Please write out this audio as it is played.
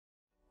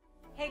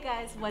Hey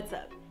guys, what's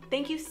up?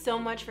 Thank you so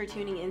much for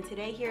tuning in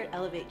today here at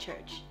Elevate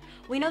Church.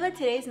 We know that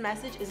today's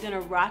message is going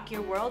to rock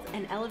your world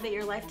and elevate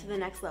your life to the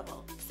next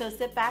level. So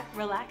sit back,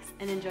 relax,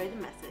 and enjoy the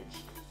message.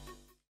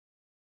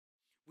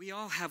 We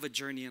all have a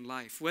journey in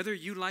life. Whether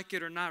you like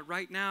it or not,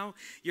 right now,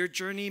 your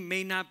journey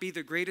may not be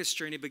the greatest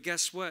journey, but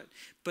guess what?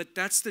 But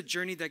that's the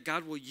journey that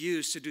God will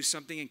use to do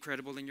something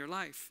incredible in your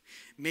life.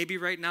 Maybe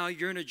right now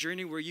you're in a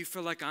journey where you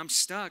feel like I'm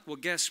stuck. Well,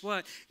 guess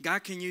what?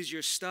 God can use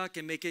your stuck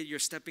and make it your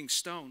stepping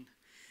stone.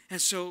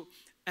 And so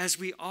as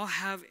we all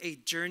have a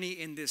journey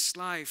in this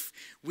life,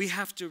 we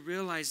have to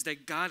realize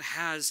that God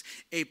has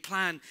a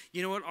plan.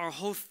 You know what? Our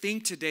whole thing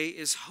today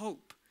is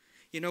hope.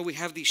 You know, we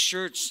have these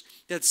shirts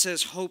that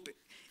says hope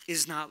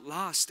is not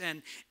lost.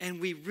 And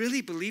we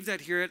really believe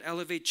that here at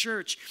Elevate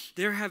Church.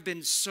 There have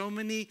been so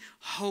many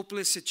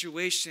hopeless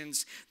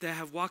situations that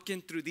have walked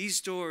in through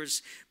these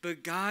doors,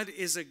 but God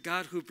is a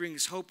God who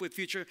brings hope with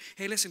future.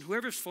 Hey, listen,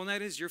 whoever's phone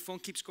that is, your phone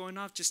keeps going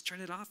off, just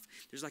turn it off.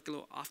 There's like a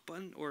little off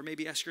button, or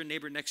maybe ask your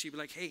neighbor next to you, be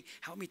like, hey,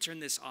 help me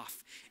turn this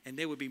off. And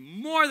they would be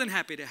more than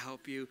happy to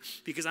help you,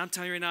 because I'm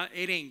telling you right now,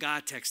 it ain't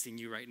God texting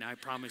you right now, I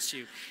promise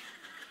you.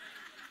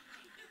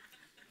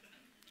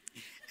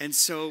 And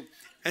so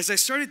as I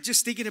started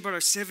just thinking about our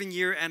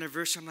 7-year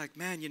anniversary, I'm like,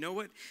 man, you know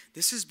what?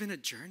 This has been a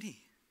journey.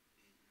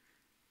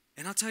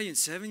 And I'll tell you, in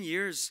 7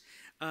 years,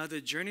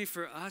 the journey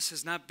for us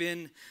has not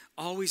been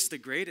always the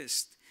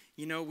greatest.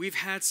 You know, we've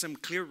had some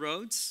clear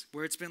roads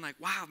where it's been like,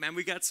 wow, man,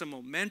 we got some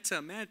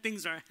momentum, man,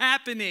 things are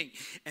happening.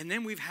 And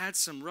then we've had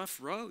some rough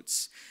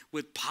roads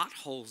with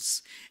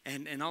potholes.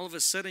 And all of a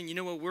sudden, you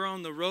know what, we're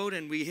on the road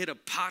and we hit a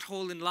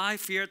pothole in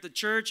life here at the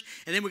church.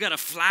 And then we got a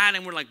flat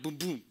and we're like, boom,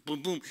 boom,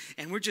 boom, boom.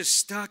 And we're just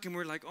stuck and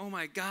we're like, oh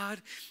my God.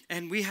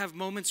 And we have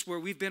moments where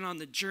we've been on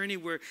the journey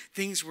where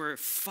things were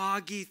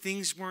foggy,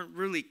 things weren't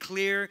really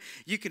clear.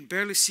 You can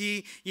barely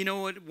see, you know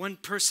what, one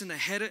person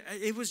ahead.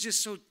 It was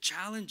just so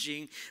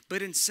challenging.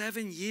 But in 7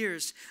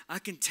 years, I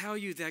can tell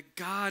you that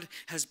God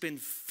has been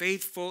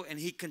faithful, and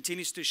he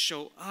continues to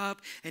show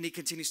up, and he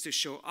continues to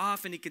show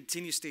off, and he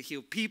continues to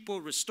heal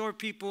people, restore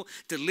people,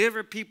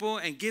 deliver people,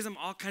 and give them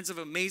all kinds of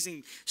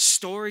amazing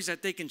stories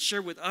that they can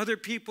share with other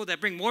people that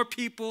bring more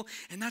people.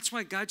 And that's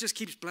why God just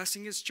keeps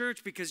blessing his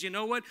church, because you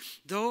know what?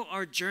 Though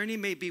our journey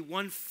may be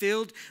one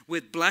filled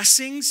with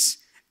blessings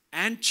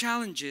and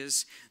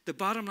challenges, the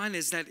bottom line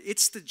is that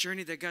it's the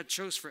journey that God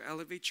chose for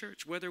Elevate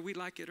Church, whether we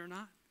like it or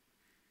not.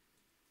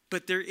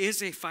 But there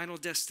is a final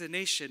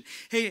destination.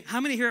 Hey, how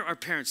many here are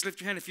parents?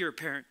 Lift your hand if you're a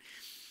parent.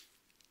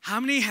 How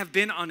many have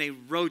been on a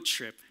road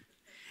trip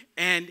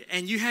and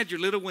you had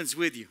your little ones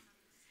with you?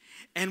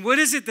 And what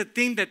is it, the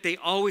thing that they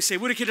always say?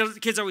 What do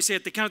kids always say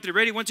at the count of 3?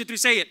 Ready? 1, 2, 3,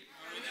 say it.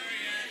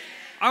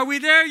 Are we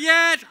there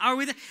yet? Are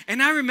we there?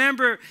 And I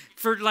remember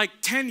for like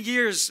 10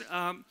 years,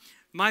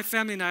 my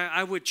family and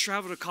I would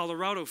travel to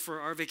Colorado for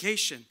our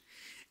vacation.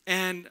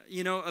 And,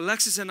 you know,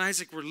 Alexis and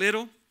Isaac were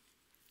little.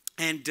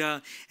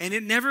 And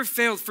it never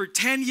failed. For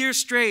 10 years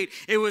straight,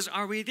 it was,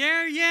 are we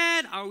there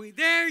yet? Are we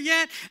there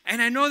yet?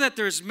 And I know that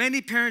there's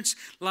many parents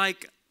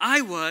like I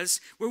was,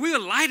 where we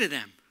would lie to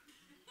them.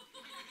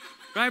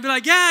 Right? Be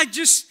like, yeah,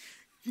 just,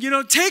 you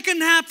know, take a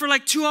nap for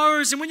like 2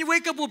 hours, and when you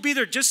wake up, we'll be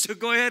there, just to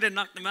go ahead and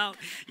knock them out,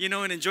 you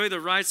know, and enjoy the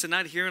ride, so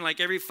not hearing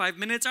like every 5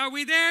 minutes, are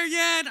we there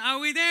yet? Are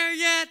we there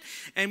yet?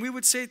 And we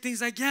would say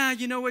things like, yeah,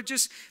 you know what,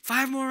 just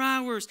 5 more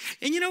hours.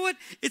 And you know what?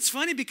 It's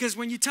funny, because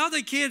when you tell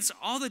the kids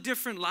all the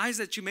different lies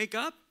that you make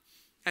up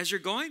as you're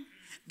going,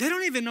 they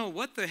don't even know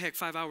what the heck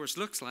 5 hours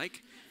looks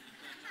like.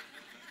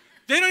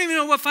 They don't even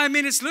know what 5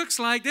 minutes looks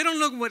like. They don't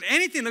know what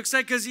anything looks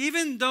like, because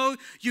even though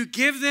you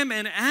give them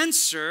an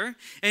answer,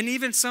 and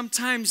even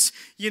sometimes,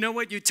 you know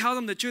what, you tell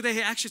them the truth,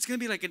 hey, actually, it's going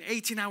to be like an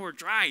 18-hour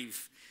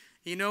drive.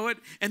 You know what?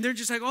 And they're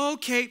just like, oh,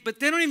 okay, but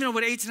they don't even know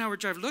what an 18-hour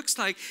drive looks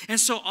like. And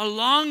so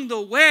along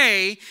the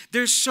way,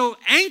 they're so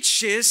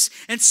anxious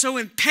and so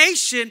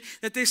impatient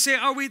that they say,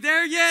 are we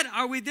there yet?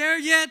 Are we there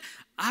yet?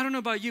 I don't know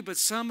about you, but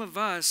some of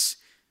us,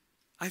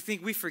 I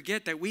think we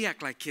forget that we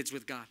act like kids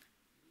with God.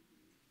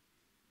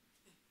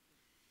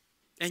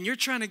 And you're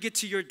trying to get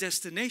to your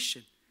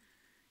destination.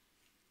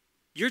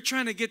 You're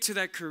trying to get to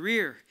that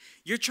career.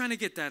 You're trying to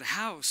get that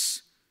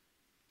house.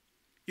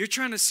 You're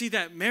trying to see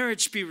that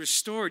marriage be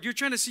restored. You're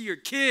trying to see your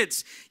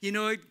kids, you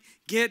know,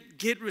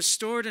 get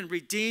restored and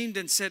redeemed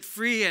and set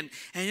free. And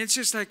it's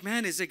just like,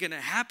 man, is it going to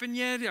happen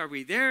yet? Are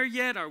we there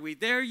yet? Are we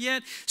there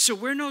yet? So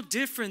we're no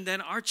different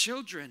than our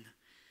children.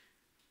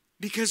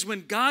 Because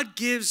when God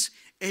gives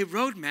a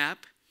roadmap,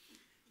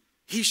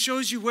 he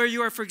shows you where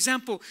you are. For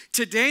example,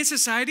 today in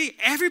society,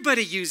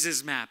 everybody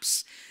uses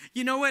maps.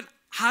 You know what?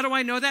 How do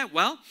I know that?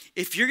 Well,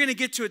 if you're going to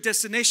get to a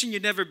destination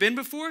you've never been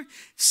before,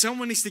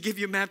 someone needs to give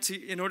you a map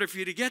in order for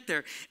you to get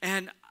there.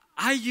 And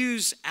I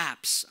use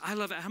apps. I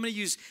love it. How many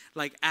use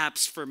like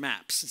apps for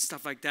maps and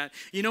stuff like that?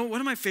 You know,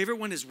 one of my favorite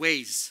one is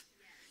Waze.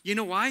 You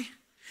know why?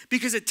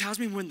 Because it tells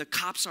me when the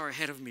cops are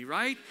ahead of me,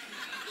 right?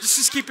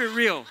 Just keep it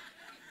real.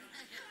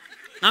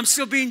 I'm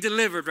still being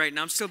delivered right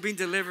now. I'm still being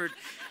delivered.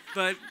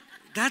 But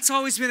that's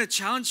always been a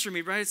challenge for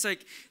me, right? It's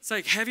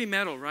like heavy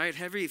metal, right?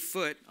 Heavy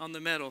foot on the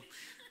metal.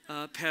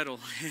 pedal.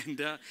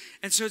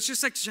 And so it's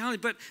just like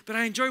challenge. But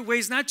I enjoy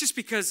Waze, not just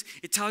because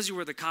it tells you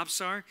where the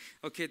cops are.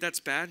 Okay, that's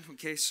bad.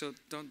 Okay, so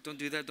don't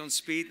do that. Don't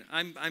speed.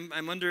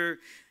 I'm under,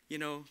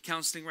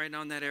 counseling right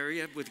now in that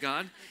area with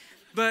God.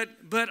 But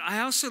I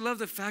also love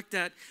the fact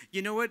that,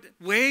 you know what,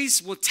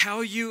 Waze will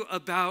tell you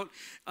about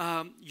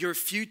your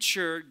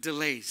future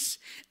delays.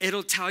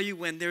 It'll tell you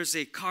when there's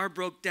a car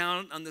broke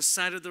down on the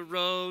side of the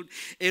road.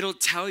 It'll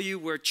tell you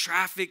where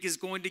traffic is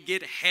going to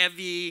get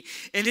heavy.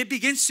 And it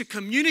begins to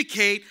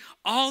communicate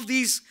all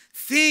these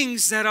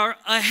things that are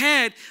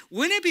ahead.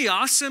 Wouldn't it be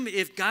awesome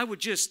if God would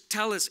just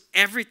tell us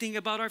everything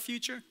about our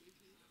future?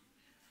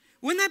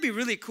 Wouldn't that be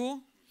really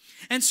cool?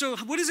 And so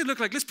what does it look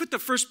like? Let's put the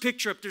first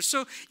picture up there.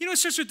 So, it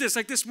starts with this.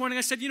 Like this morning,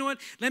 I said, you know what?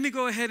 Let me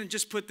go ahead and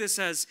just put this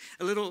as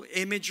a little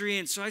imagery.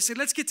 And so I said,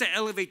 let's get to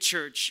Elevate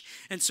Church.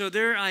 And so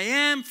there I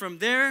am. From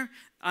there,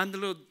 I'm the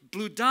little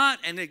blue dot.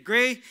 And the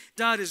gray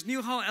dot is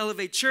Newhall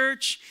Elevate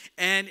Church.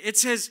 And it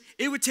says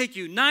it would take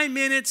you 9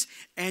 minutes.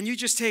 And you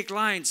just take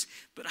lines.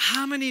 But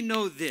how many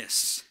know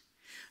this?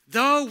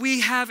 Though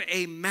we have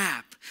a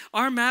map,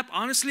 our map,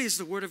 honestly, is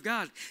the Word of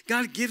God.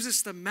 God gives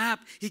us the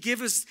map.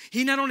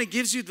 He not only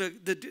gives you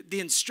the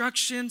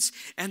instructions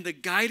and the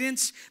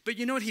guidance, but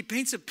you know what? He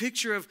paints a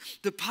picture of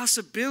the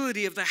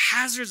possibility of the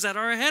hazards that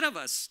are ahead of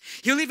us.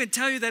 He'll even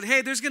tell you that,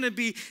 hey, there's going to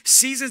be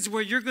seasons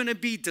where you're going to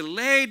be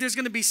delayed. There's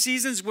going to be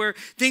seasons where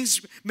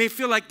things may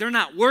feel like they're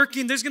not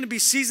working. There's going to be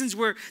seasons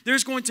where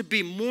there's going to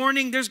be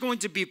mourning. There's going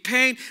to be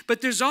pain.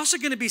 But there's also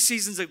going to be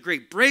seasons of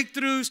great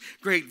breakthroughs,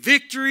 great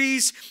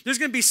victories. There's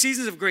going to be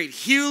seasons of great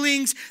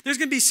healings. There's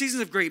going to be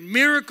seasons of great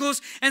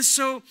miracles. And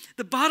so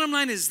the bottom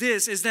line is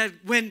this, is that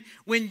when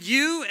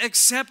you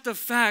accept the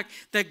fact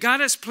that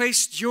God has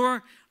placed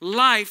your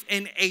life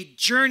in a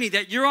journey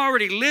that you're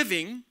already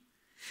living,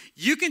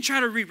 you can try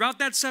to reroute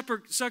that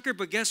sucker,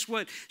 but guess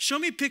what? Show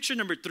me picture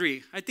number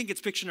 3. I think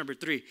it's picture number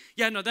 3.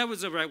 Yeah, no, that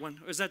was the right one.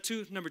 Or is that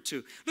 2? Number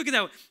 2. Look at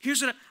that one.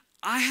 Here's what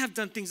I have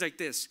done things like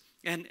this,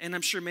 and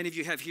I'm sure many of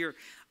you have here.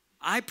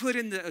 I put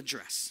in the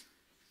address.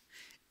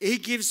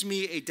 It gives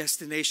me a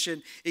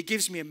destination. It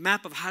gives me a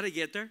map of how to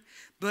get there.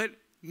 But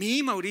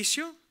me,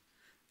 Mauricio,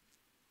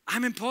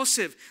 I'm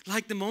impulsive.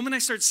 Like the moment I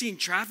start seeing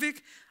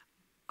traffic,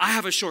 I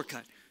have a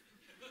shortcut.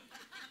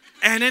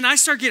 And then I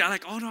start getting, I'm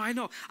like, oh no, I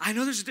know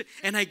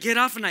and I get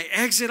off and I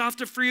exit off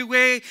the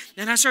freeway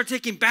and I start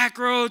taking back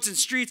roads and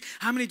streets.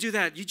 How many do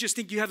that? You just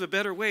think you have a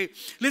better way.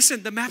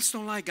 Listen, the maps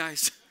don't lie,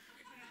 guys.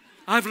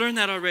 I've learned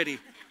that already.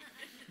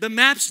 The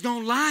maps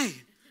don't lie.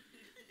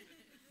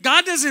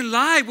 God doesn't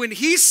lie when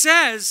he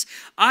says,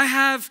 I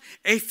have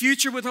a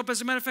future with hope. As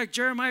a matter of fact,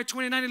 Jeremiah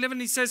 29:11,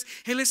 he says,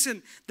 hey,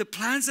 listen, the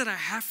plans that I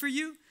have for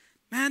you,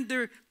 man,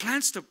 they're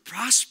plans to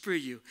prosper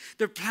you.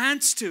 They're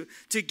plans to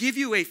give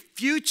you a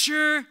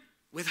future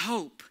with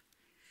hope.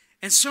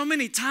 And so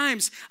many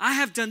times I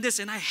have done this,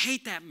 and I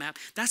hate that map.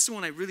 That's the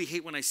one I really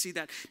hate when I see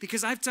that,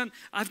 because I've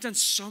done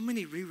so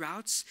many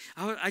reroutes.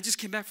 I just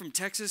came back from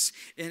Texas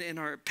in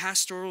our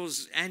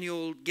pastoral's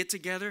annual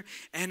get-together,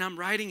 and I'm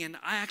riding, and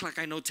I act like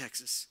I know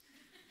Texas.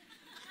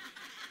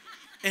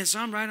 And so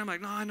I'm riding, I'm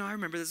like, no, I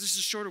remember this. This is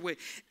a shorter way.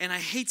 And I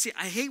hate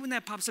when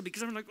that pops up,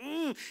 because I'm like,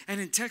 oh.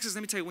 And in Texas,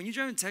 let me tell you, when you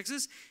drive in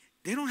Texas,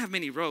 they don't have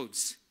many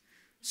roads.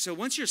 So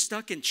once you're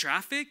stuck in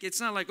traffic, it's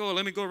not like, oh,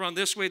 let me go around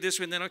this way,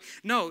 and then.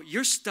 No,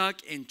 you're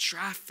stuck in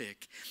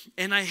traffic.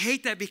 And I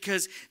hate that,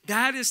 because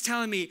that is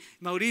telling me,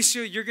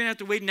 Mauricio, you're going to have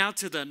to wait now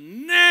to the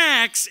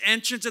next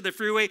entrance of the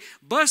freeway,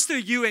 bust through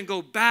you, and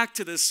go back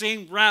to the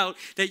same route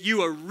that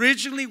you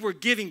originally were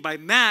giving by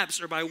maps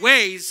or by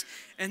Waze.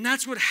 And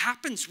that's what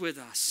happens with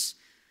us.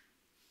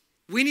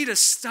 We need to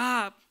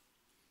stop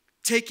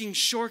taking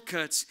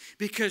shortcuts,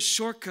 because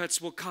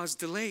shortcuts will cause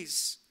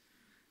delays.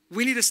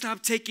 We need to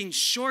stop taking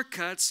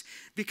shortcuts,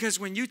 because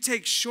when you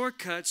take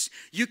shortcuts,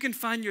 you can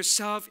find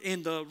yourself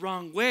in the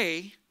wrong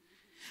way.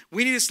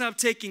 We need to stop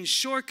taking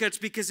shortcuts,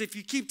 because if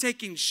you keep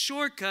taking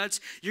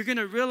shortcuts, you're going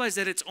to realize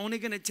that it's only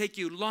going to take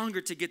you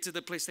longer to get to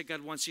the place that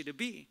God wants you to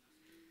be.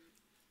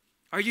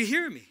 Are you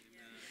hearing me? Yeah.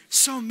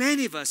 So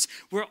many of us,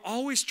 we're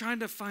always trying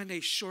to find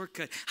a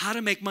shortcut, how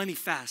to make money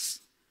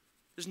fast.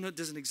 It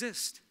doesn't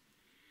exist.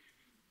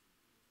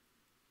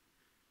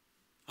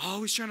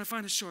 Always trying to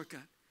find a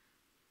shortcut.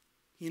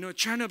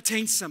 Trying to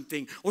obtain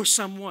something or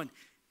someone.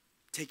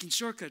 Taking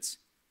shortcuts.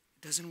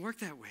 It doesn't work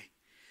that way.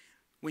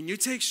 When you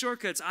take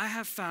shortcuts, I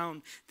have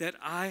found that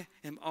I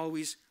am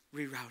always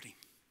rerouting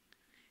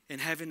and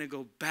having to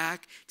go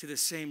back to the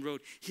same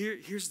road.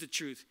 Here's the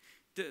truth.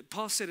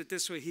 Paul said it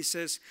this way. He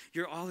says,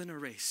 you're all in a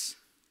race.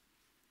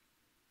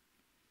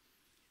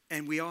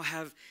 And we all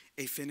have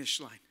a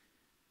finish line.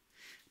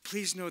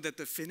 Please know that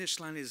the finish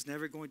line is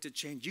never going to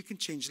change. You can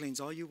change lanes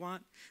all you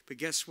want, but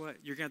guess what?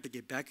 You're going to have to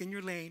get back in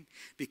your lane,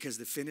 because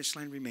the finish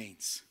line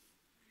remains.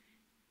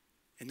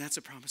 And that's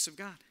a promise of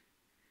God.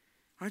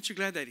 Aren't you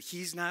glad that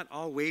he's not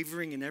all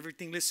wavering and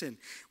everything? Listen,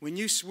 when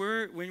you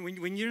swerve,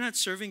 when you're not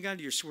serving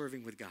God, you're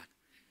swerving with God.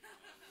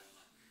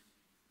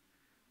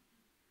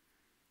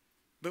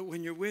 But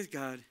when you're with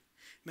God,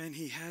 man,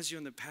 he has you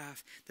on the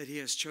path that he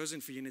has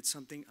chosen for you, and it's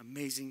something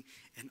amazing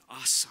and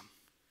awesome.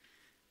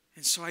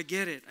 And so I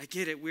get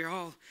it. We're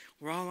all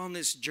on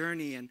this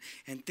journey,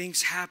 and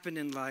things happen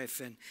in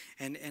life,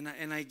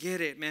 and I get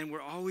it, man.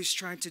 We're always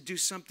trying to do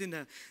something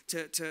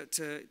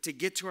to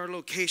get to our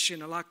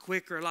location a lot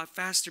quicker, a lot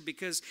faster,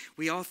 because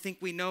we all think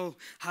we know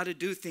how to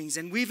do things.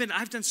 And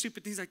I've done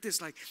stupid things like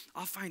this. Like,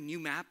 I'll find new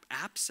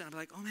apps, and I'm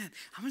like, oh man,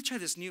 I'm gonna try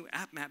this new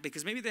map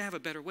because maybe they have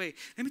a better way.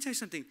 Let me tell you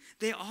something.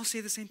 They all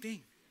say the same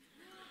thing.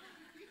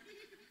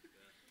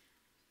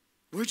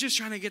 We're just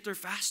trying to get there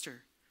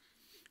faster.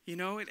 You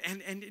know,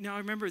 and you know, I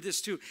remember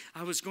this too.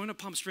 I was going to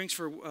Palm Springs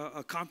for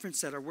a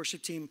conference that our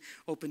worship team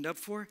opened up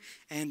for,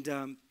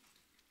 and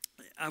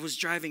I was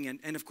driving,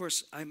 and of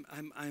course I'm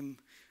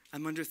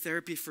under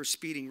therapy for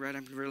speeding, right?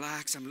 I'm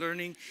relaxed, I'm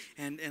learning,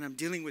 and I'm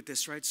dealing with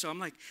this, right? So I'm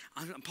like,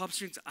 on Palm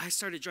Springs, I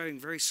started driving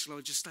very slow,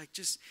 just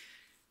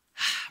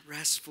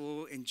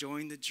restful,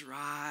 enjoying the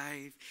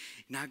drive,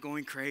 not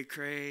going cray,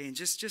 and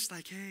just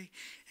like, hey,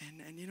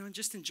 and you know,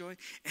 just enjoy.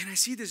 And I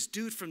see this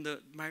dude from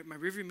my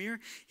rearview mirror,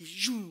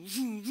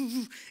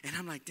 and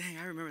I'm like, dang,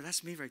 I remember,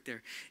 that's me right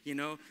there, you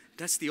know,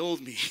 that's the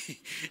old me.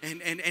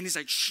 and he's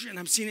like, shh, and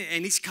I'm seeing it,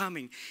 and he's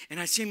coming, and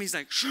I see him, he's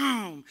like, shh,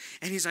 and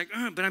he's like,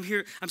 but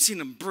I'm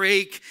seeing him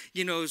brake,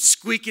 you know,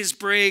 squeak his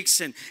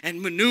brakes and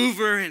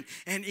maneuver,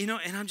 and you know,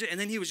 and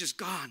then he was just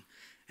gone,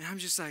 and I'm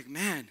just like,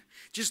 man.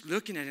 Just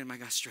looking at him, I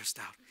got stressed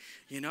out,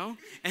 you know?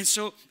 And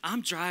so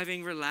I'm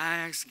driving,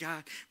 relaxed,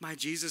 got my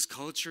Jesus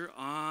culture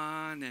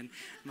on and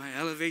my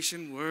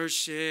elevation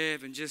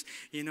worship and just,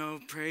 you know,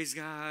 praise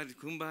God,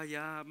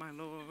 kumbaya, my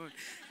Lord,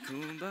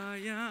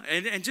 kumbaya.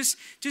 And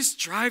just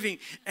driving.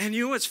 And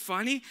you know what's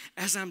funny?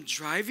 As I'm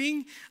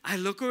driving, I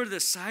look over to the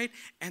side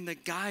and the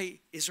guy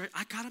is right.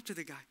 I caught up to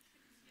the guy.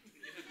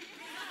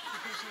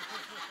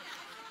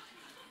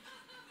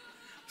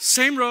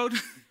 Same road.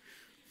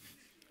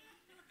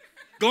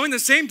 Going the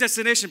same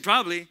destination,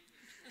 probably.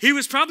 He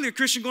was probably a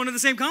Christian going to the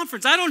same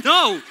conference. I don't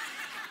know.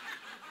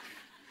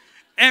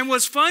 And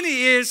what's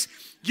funny is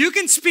you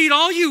can speed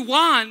all you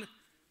want,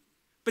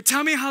 but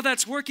tell me how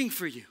that's working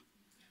for you.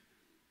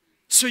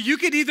 So you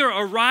could either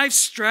arrive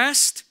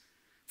stressed,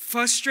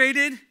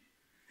 frustrated,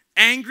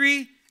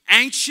 angry,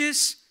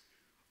 anxious,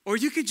 or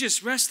you could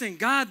just rest in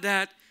God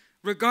that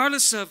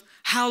regardless of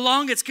how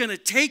long it's going to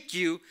take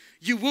you,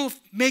 you will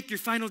make your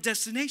final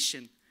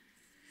destination.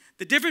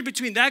 The difference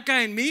between that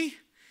guy and me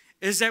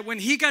is that when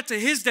he got to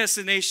his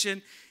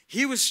destination,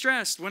 he was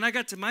stressed. When I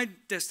got to my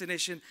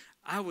destination,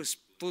 I was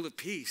full of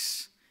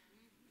peace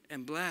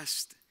and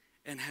blessed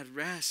and had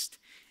rest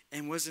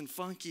and wasn't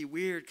funky,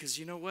 weird, because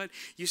you know what?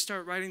 You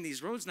start riding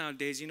these roads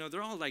nowadays, you know,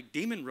 they're all like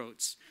demon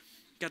roads.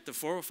 Got the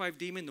 405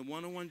 demon, the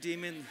 101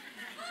 demon.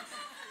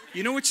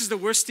 You know which is the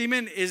worst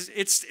demon?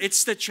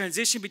 It's the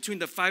transition between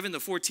the 5 and the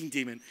 14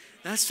 demon.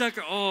 That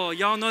sucker, oh,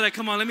 y'all know that.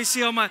 Come on, let me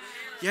see all my,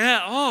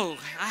 yeah, oh,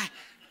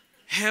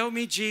 help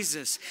me,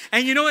 Jesus.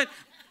 And you know what?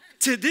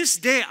 To this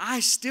day, I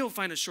still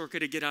find a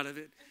shortcut to get out of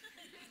it.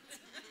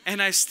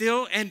 And I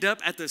still end up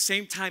at the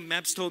same time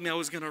maps told me I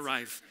was going to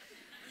arrive.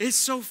 It's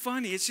so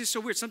funny. It's just so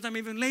weird. Sometimes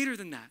even later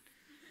than that.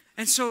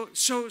 And so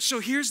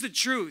here's the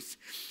truth.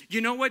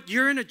 You know what?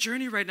 You're in a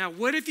journey right now.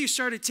 What if you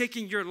started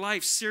taking your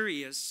life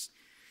serious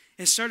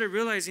and started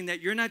realizing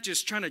that you're not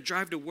just trying to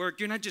drive to work.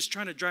 You're not just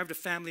trying to drive to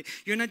family.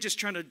 You're not just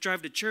trying to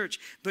drive to church.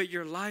 But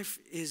your life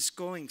is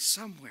going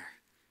somewhere.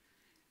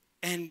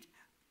 And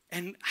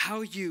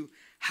how you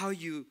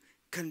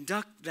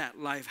conduct that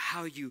life,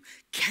 how you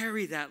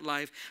carry that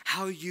life,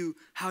 how you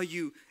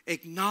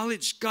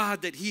acknowledge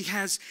God that He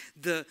has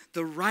the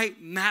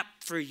right map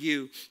for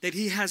you, that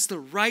He has the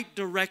right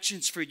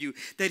directions for you,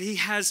 that He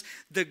has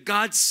the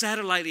God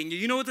satellite in you.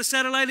 You know what the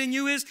satellite in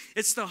you is?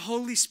 It's the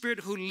Holy Spirit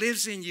who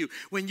lives in you.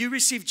 When you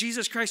receive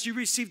Jesus Christ, you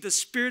receive the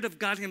Spirit of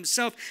God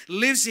Himself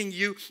lives in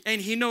you,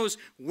 and He knows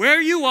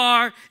where you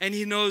are and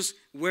He knows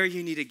where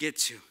you need to get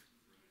to.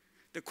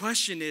 The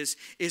question is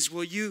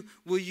will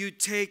you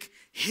take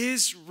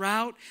His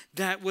route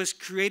that was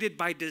created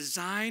by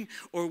design,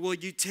 or will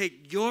you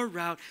take your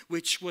route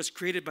which was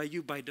created by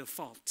you by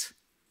default?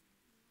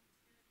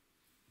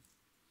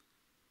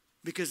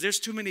 Because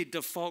there's too many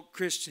default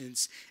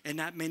Christians and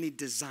not many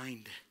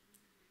designed.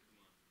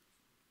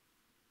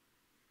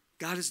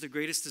 God is the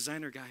greatest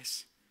designer,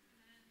 guys.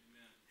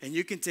 And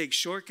you can take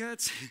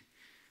shortcuts.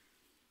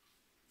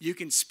 You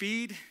can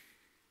speed.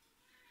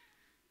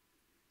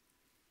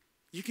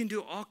 You can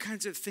do all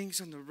kinds of things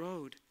on the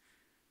road.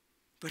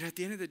 But at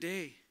the end of the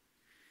day,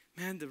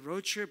 man, the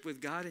road trip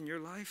with God in your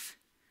life,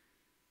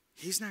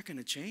 He's not going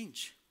to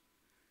change.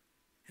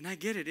 And I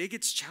get it. It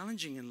gets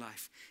challenging in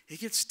life. It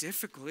gets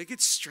difficult. It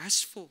gets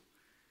stressful.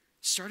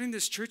 Starting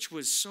this church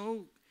was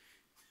so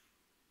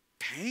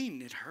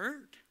pain. It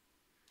hurt.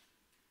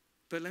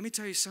 But let me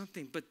tell you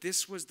something. But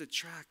this was the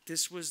track.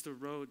 This was the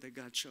road that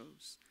God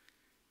chose.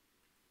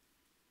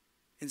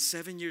 And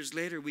 7 years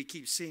later, we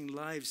keep seeing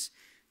lives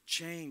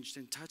changed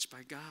and touched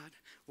by God.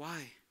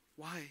 Why?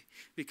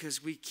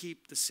 Because we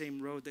keep the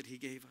same road that He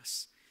gave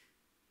us.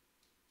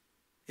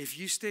 If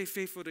you stay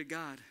faithful to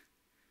God,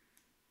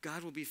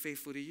 God will be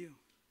faithful to you.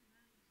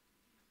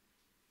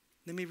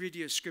 Let me read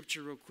you a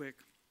scripture real quick.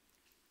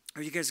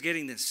 Are you guys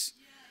getting this?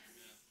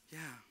 Yeah.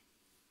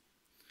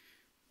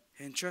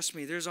 And trust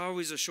me, there's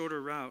always a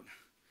shorter route,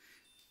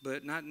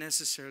 but not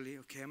necessarily.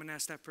 Okay, I'm going to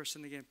ask that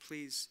person again,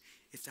 please.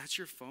 If that's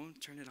your phone,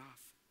 turn it off.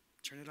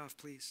 Turn it off,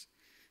 please.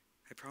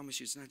 I promise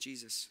you, it's not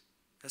Jesus.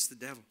 That's the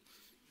devil.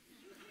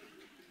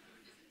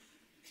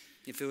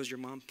 If it was your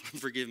mom,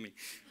 forgive me.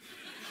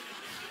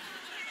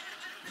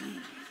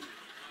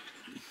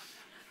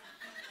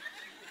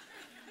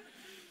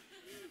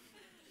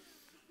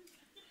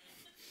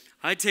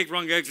 I take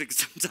wrong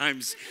exits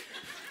sometimes.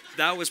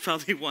 That was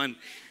probably one.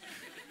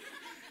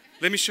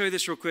 Let me show you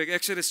this real quick.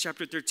 Exodus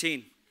chapter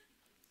 13.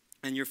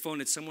 And your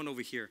phone, it's someone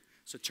over here.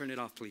 So turn it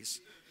off, please.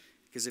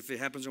 Because if it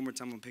happens one more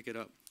time, I'll pick it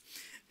up.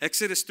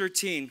 Exodus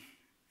 13,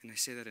 and I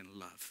say that in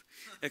love.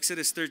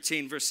 Exodus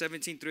 13, verse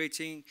 17 through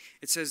 18,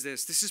 it says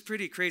this. This is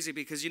pretty crazy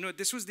because, you know,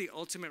 this was the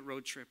ultimate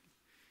road trip.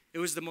 It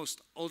was the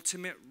most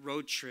ultimate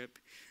road trip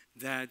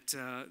that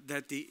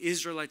the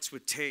Israelites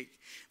would take.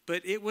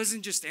 But it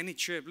wasn't just any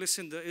trip.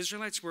 Listen, the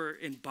Israelites were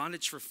in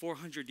bondage for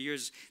 400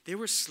 years. They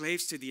were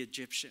slaves to the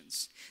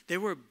Egyptians. They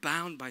were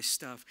bound by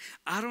stuff.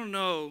 I don't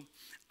know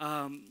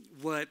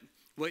what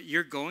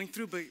you're going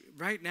through, but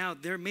right now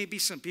there may be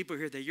some people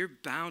here that you're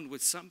bound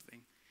with something.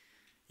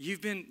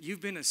 You've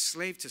been a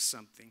slave to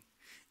something.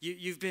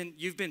 You've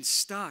been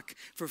stuck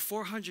for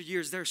 400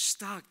 years. They're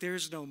stuck.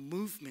 There's no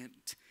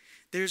movement.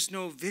 There's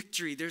no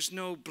victory. There's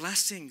no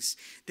blessings.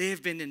 They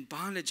have been in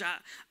bondage.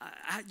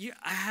 I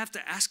have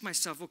to ask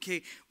myself,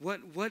 okay, what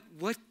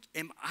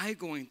am I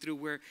going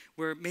through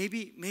where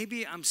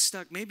maybe I'm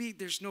stuck? Maybe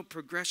there's no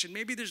progression.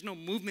 Maybe there's no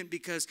movement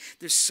because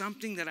there's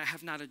something that I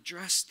have not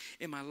addressed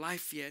in my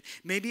life yet.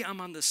 Maybe I'm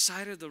on the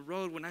side of the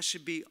road when I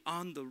should be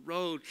on the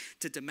road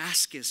to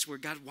Damascus where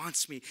God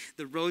wants me,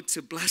 the road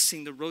to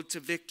blessing, the road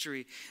to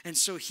victory. And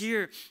so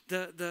here,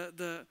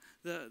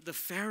 the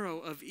Pharaoh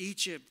of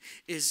Egypt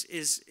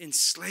is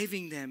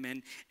enslaving them.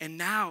 And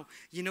now,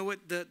 you know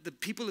what? The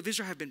people of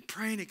Israel have been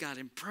praying to God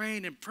and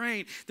praying and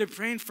praying. They're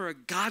praying for a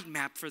God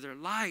map for their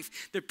life.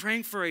 They're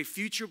praying for a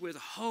future with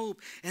hope.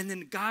 And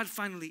then God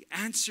finally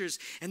answers.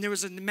 And there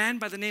was a man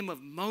by the name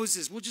of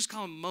Moses. We'll just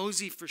call him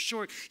Mosey for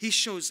short. He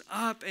shows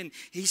up and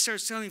he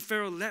starts telling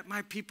Pharaoh, let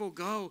my people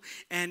go.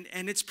 And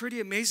it's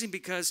pretty amazing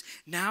because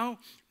now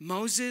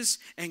Moses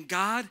and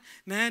God,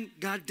 man,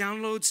 God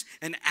downloads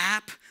an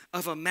app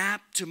of a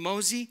map to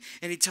Moses,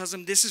 and he tells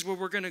him this is where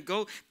we're going to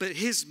go. But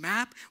his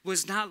map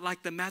was not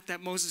like the map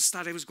that Moses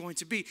thought it was going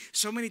to be.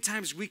 So many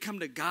times we come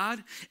to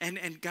God,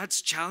 and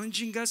God's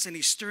challenging us, and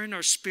he's stirring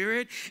our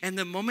spirit, and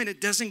the moment it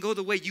doesn't go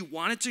the way you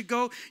want it to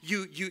go,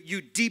 you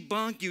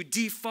debunk, you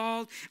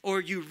default,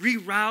 or you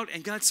reroute,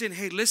 and God's saying,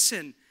 hey,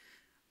 listen,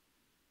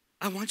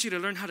 I want you to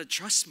learn how to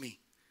trust me.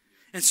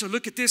 And so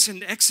look at this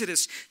in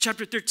Exodus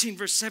chapter 13,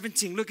 verse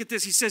 17. Look at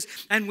this. He says,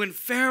 and when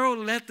Pharaoh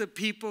let the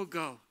people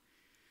go,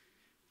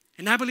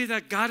 and I believe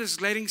that God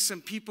is letting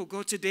some people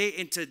go today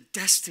into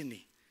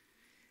destiny.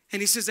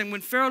 And he says, and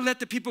when Pharaoh let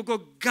the people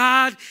go,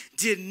 God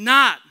did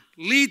not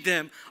lead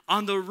them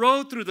on the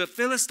road through the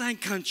Philistine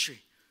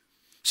country.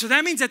 So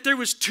that means that there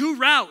was two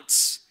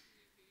routes.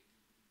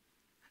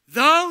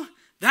 Though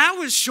that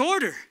was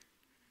shorter.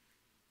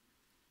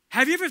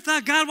 Have you ever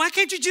thought, God, why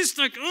can't you just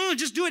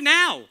just do it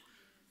now?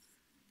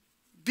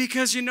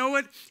 Because you know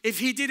what? If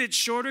he did it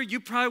shorter,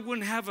 you probably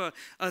wouldn't have a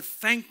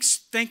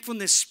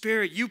thankfulness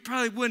spirit. You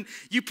probably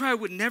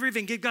would never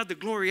even give God the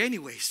glory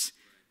anyways.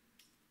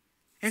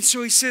 And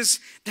so he says,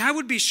 that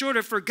would be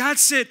shorter. For God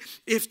said,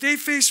 if they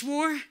face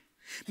war,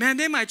 man,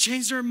 they might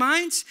change their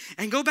minds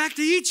and go back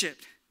to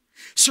Egypt.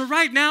 So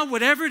right now,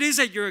 whatever it is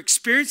that you're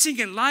experiencing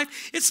in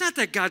life, it's not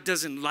that God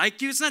doesn't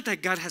like you. It's not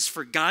that God has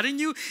forgotten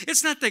you.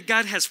 It's not that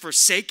God has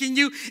forsaken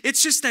you.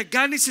 It's just that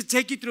God needs to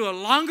take you through a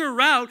longer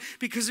route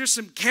because there's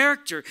some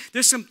character.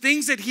 There's some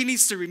things that he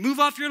needs to remove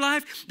off your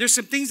life. There's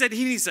some things that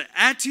he needs to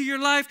add to your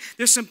life.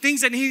 There's some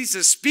things that he needs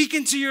to speak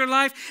into your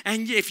life.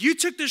 And if you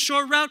took the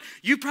short route,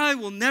 you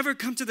probably will never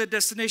come to the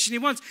destination he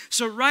wants.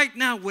 So right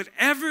now,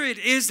 whatever it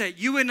is that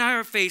you and I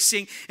are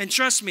facing, and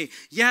trust me,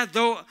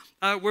 though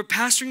we're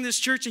pastoring this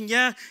church, and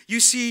you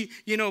see,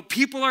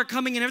 people are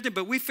coming and everything,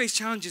 but we face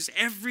challenges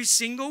every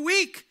single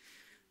week.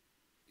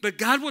 But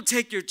God will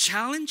take your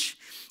challenge,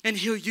 and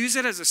he'll use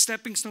it as a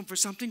stepping stone for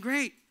something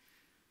great.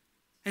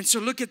 And so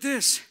look at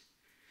this.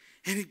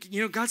 And,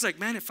 God's like,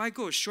 man, if I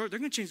go short, they're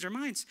going to change their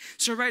minds.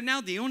 So right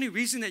now, the only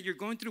reason that you're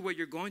going through what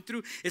you're going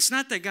through, it's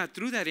not that God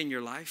threw that in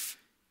your life.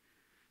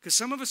 Because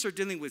some of us are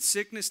dealing with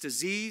sickness,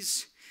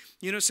 disease,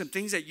 some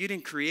things that you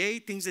didn't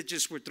create, things that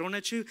just were thrown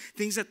at you,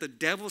 things that the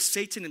devil,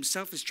 Satan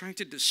himself, is trying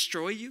to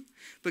destroy you.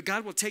 But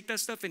God will take that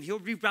stuff and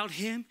he'll reroute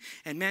him.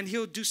 And man,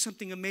 he'll do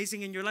something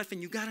amazing in your life.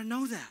 And you got to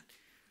know that.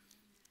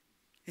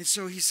 And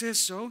so he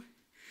says,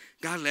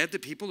 God led the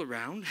people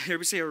around.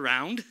 Everybody say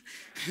around.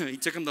 He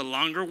took them the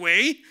longer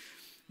way,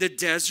 the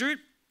desert,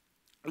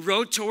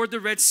 rode toward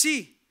the Red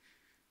Sea.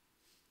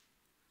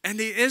 And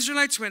the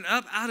Israelites went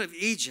up out of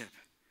Egypt,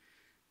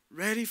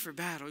 ready for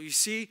battle. You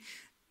see,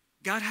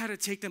 God had to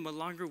take them a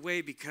longer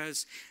way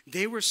because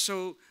they were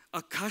so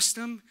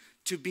accustomed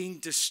to being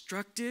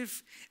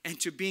destructive and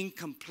to being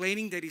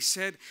complaining that he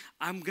said,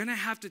 I'm going to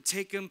have to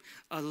take him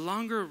a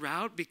longer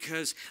route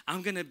because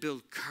I'm going to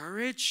build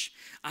courage.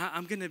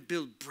 I'm going to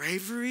build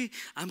bravery.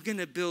 I'm going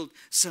to build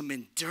some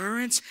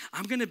endurance.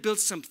 I'm going to build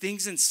some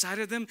things inside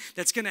of them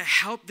that's going to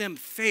help them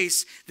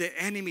face the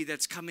enemy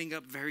that's coming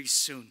up very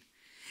soon.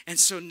 And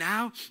so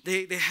now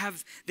they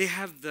have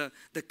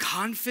the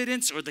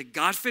confidence or the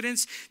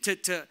Godfidence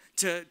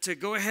to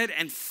go ahead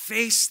and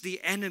face the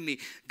enemy.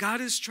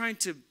 God is trying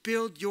to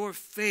build your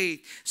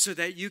faith so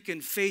that you can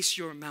face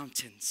your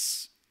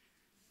mountains.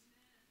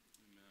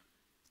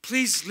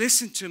 Please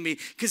listen to me,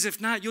 because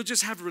if not, you'll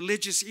just have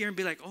religious ear and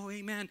be like, oh,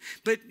 amen.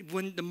 But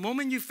when the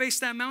moment you face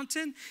that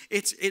mountain,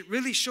 it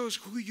really shows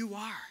who you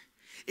are.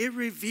 It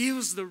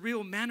reveals the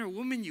real man or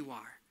woman you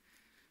are.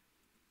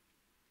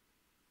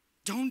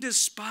 Don't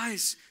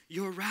despise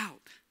your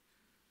route.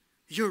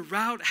 Your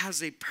route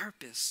has a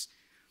purpose.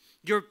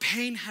 Your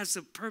pain has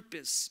a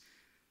purpose.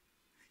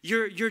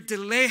 Your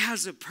delay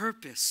has a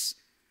purpose.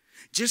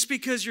 Just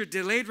because you're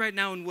delayed right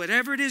now in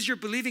whatever it is you're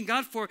believing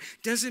God for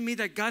doesn't mean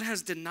that God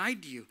has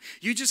denied you.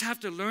 You just have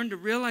to learn to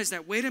realize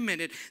that, wait a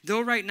minute,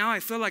 though right now I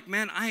feel like,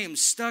 man, I am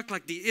stuck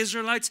like the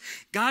Israelites.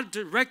 God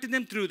directed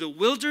them through the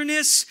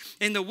wilderness.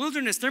 In the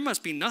wilderness, there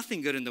must be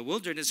nothing good in the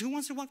wilderness. Who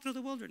wants to walk through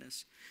the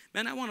wilderness?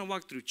 Man, I want to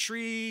walk through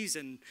trees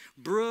and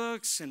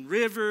brooks and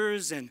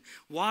rivers and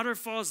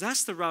waterfalls.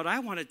 That's the route I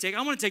want to take.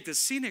 I want to take the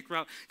scenic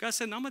route. God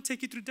said, no, I'm going to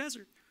take you through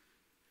desert.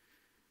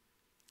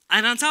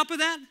 And on top of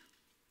that,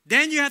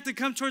 then you have to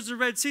come towards the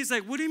Red Sea. It's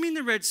like, what do you mean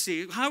the Red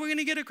Sea? How are we going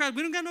to get across?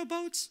 We don't got no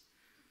boats.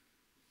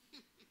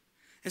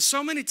 And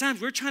so many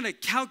times we're trying to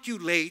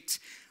calculate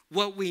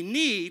what we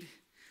need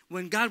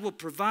when God will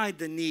provide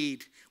the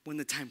need when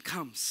the time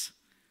comes.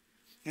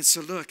 And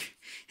so look,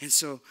 and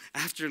so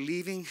after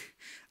leaving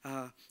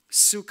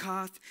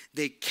Sukkoth,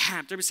 they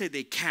camped. Everybody say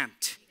they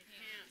camped.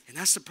 And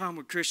that's the problem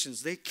with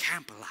Christians. They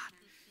camp a lot.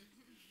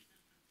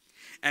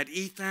 At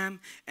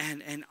Etham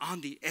and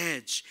on the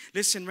edge.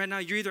 Listen, right now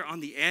you're either on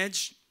the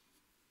edge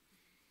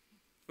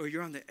or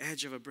you're on the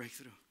edge of a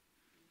breakthrough.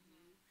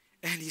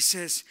 And he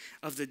says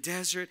of the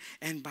desert,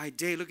 and by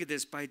day, look at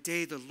this, by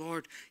day the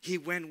Lord, he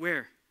went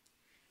where?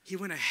 He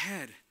went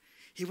ahead.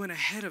 He went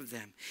ahead of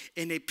them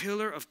in a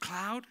pillar of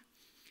cloud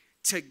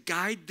to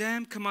guide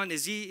them. Come on,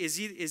 is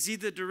he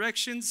the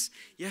directions?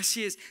 Yes,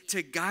 he is.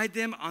 To guide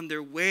them on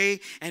their way.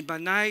 And by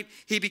night,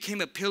 he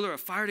became a pillar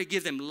of fire to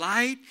give them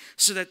light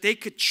so that they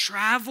could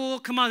travel.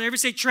 Come on, everybody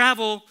say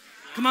travel.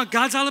 Come on,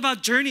 God's all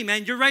about journey,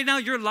 man. You're right now,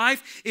 your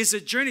life is a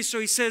journey. So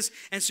he says,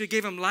 and so he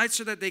gave them light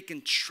so that they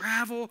can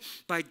travel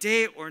by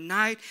day or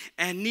night.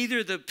 And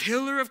neither the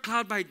pillar of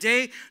cloud by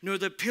day nor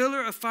the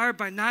pillar of fire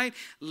by night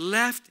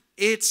left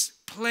its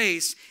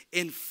place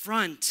in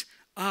front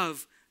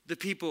of the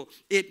people.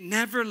 It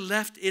never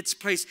left its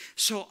place.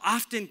 So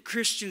often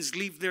Christians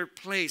leave their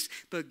place,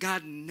 but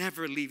God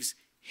never leaves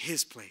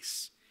his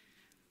place.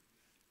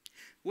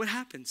 What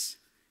happens?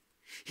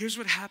 Here's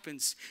what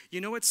happens.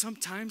 You know what?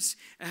 Sometimes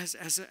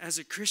as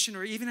a Christian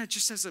or even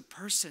just as a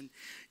person,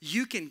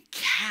 you can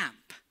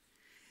camp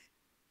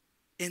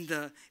in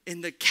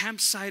the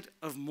campsite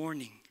of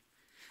mourning.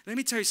 Let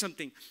me tell you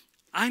something.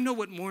 I know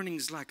what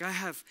mourning's like.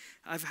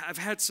 I've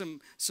had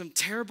some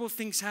terrible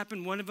things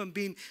happen. One of them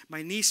being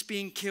my niece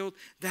being killed.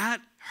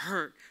 That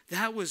hurt.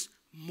 That was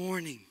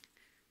mourning.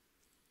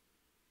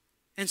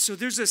 And so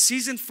there's a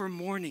season for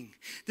mourning.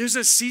 There's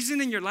a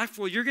season in your life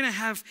where you're going to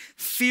have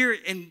fear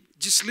and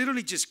just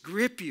literally just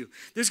grip you.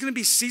 There's going to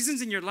be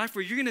seasons in your life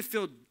where you're going to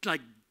feel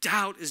like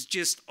doubt is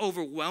just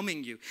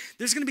overwhelming you.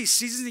 There's going to be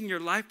seasons in your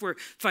life where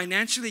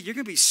financially you're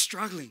going to be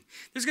struggling.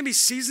 There's going to be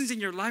seasons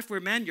in your life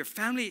where, man, your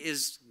family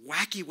is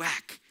wacky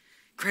whack,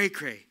 cray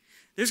cray.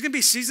 There's going to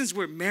be seasons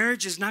where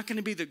marriage is not going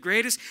to be the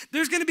greatest.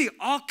 There's going to be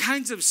all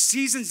kinds of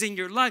seasons in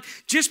your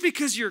life. Just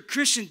because you're a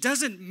Christian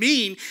doesn't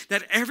mean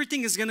that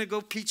everything is going to go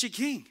peachy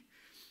keen.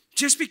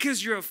 Just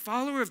because you're a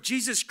follower of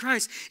Jesus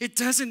Christ, it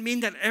doesn't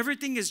mean that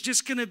everything is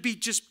just going to be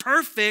just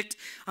perfect.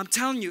 I'm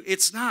telling you,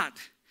 it's not.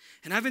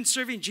 And I've been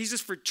serving Jesus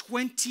for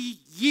 20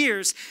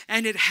 years,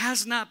 and it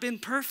has not been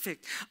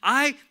perfect.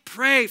 I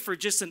pray for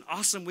just an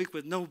awesome week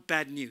with no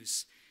bad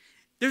news.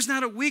 There's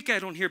not a week I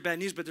don't hear bad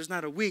news, but there's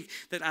not a week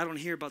that I don't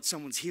hear about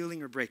someone's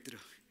healing or breakthrough.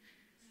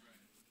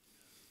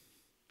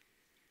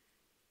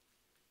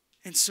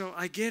 And so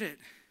I get it.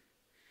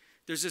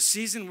 There's a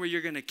season where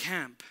you're going to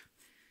camp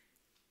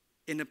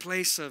in a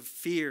place of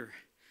fear,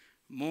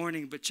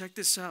 mourning. But check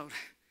this out.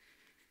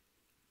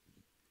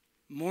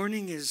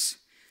 Mourning is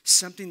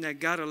something that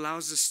God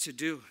allows us to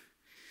do.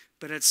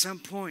 But at some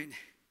point,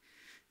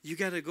 you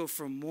got to go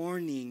from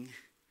mourning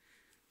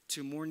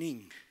to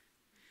morning.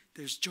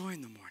 There's joy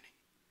in the morning.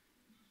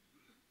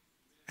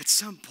 At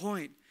some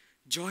point,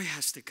 joy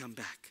has to come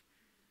back.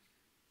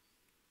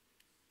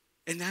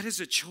 And that is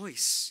a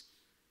choice.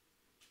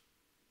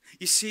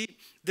 You see,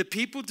 the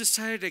people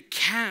decided to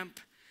camp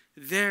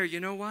there. You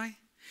know why?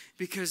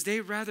 Because they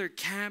rather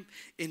camp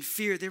in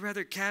fear. They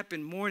rather camp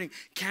in mourning,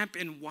 camp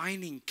in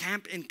whining,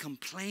 camp in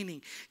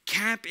complaining,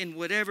 camp in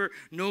whatever.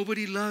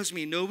 Nobody loves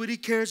me. Nobody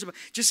cares about.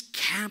 Just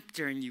camp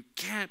there and you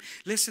camp.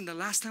 Listen, the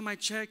last time I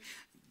checked,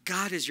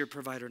 God is your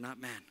provider, not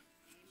man.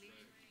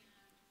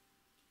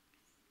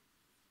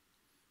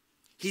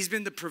 He's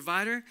been the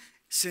provider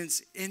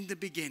since in the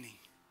beginning.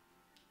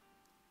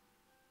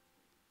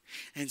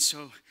 And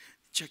so,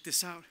 check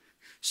this out.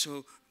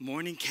 So,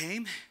 morning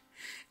came,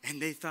 and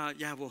they thought,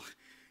 yeah, well,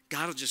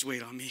 God will just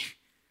wait on me.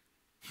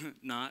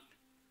 Not.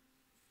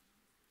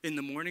 In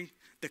the morning,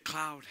 the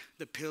cloud,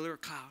 the pillar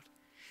of cloud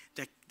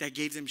that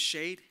gave them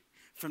shade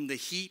from the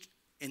heat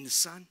and the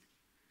sun,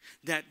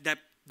 that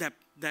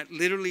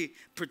literally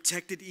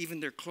protected even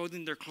their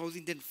clothing. Their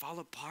clothing didn't fall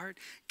apart.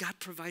 God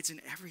provides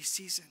in every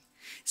season.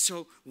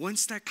 So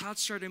once that cloud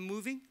started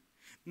moving,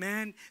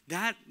 man,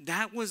 that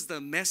was the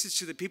message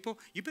to the people.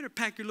 You better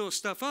pack your little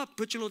stuff up.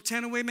 Put your little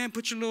tent away, man.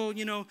 Put your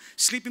little,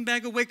 sleeping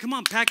bag away. Come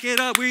on, pack it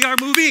up. We are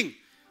moving.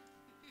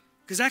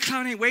 Because that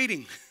cloud ain't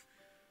waiting.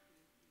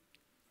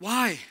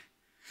 Why?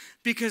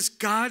 Because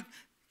God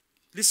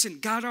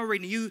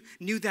already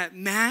knew that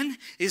man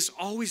is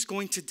always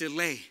going to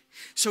delay.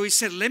 So he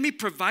said, let me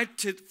provide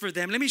for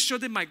them. Let me show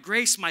them my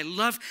grace, my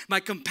love, my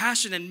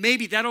compassion, and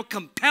maybe that'll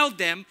compel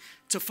them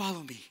to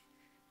follow me.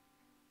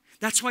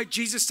 That's why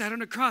Jesus died on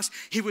the cross.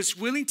 He was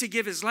willing to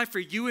give his life for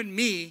you and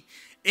me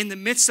in the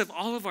midst of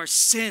all of our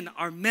sin,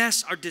 our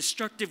mess, our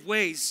destructive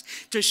ways,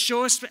 to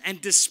show us and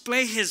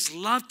display his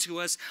love to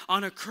us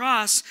on a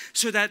cross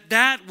so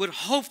that would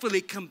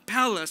hopefully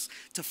compel us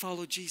to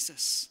follow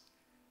Jesus.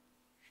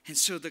 And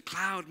so the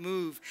cloud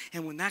moved.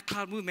 And when that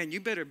cloud moved, man,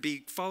 you better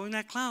be following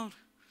that cloud.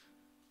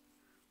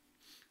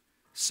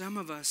 Some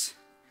of us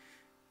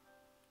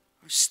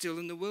are still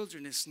in the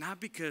wilderness,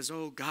 not because,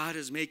 oh, God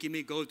is making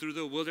me go through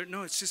the wilderness.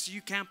 No, it's just you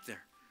camp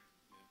there.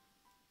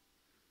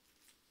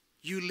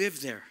 You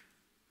live there.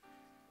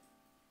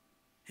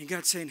 And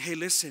God's saying, hey,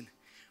 listen,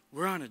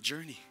 we're on a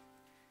journey.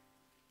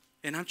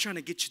 And I'm trying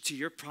to get you to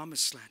your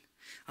promised land.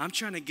 I'm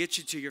trying to get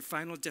you to your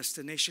final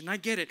destination. I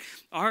get it.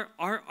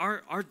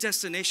 Our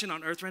destination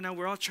on earth right now,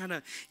 we're all trying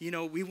to,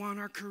 we want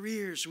our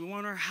careers. We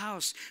want our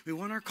house. We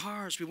want our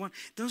cars.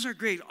 Those are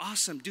great.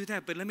 Awesome. Do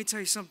that. But let me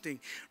tell you something.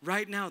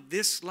 Right now,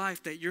 this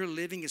life that you're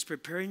living is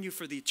preparing you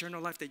for the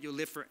eternal life that you'll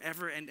live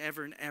forever and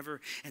ever and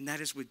ever. And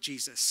that is with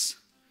Jesus.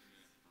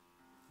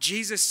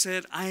 Jesus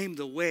said, I am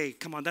the way.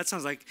 Come on, that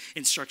sounds like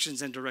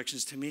instructions and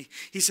directions to me.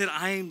 He said,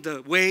 I am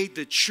the way,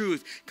 the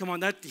truth. Come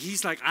on,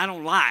 he's like, I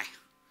don't lie.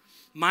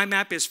 My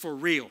map is for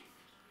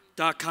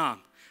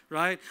real.com,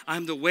 right?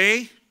 I'm the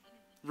way,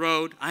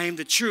 road. I am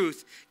the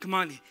truth. Come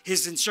on,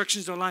 his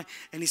instructions don't lie.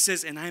 And he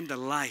says, and I am the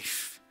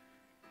life.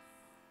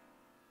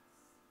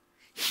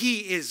 He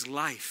is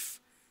life.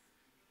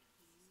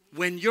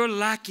 When you're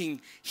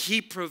lacking,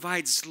 he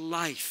provides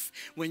life.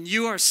 When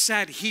you are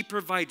sad, he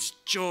provides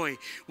joy.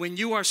 When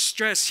you are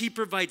stressed, he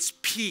provides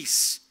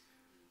peace.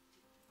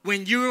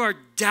 When you are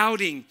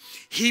doubting,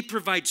 he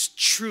provides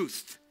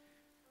truth.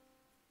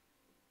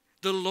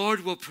 The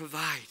Lord will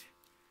provide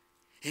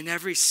in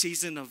every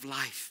season of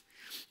life.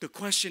 The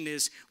question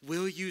is,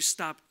 will you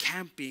stop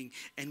camping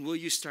and will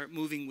you start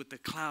moving with the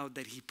cloud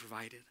that he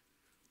provided?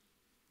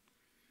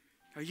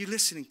 Are you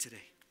listening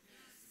today?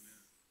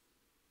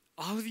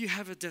 All of you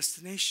have a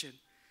destination.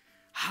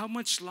 How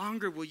much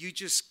longer will you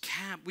just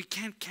camp? We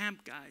can't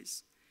camp,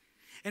 guys.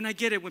 And I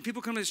get it. When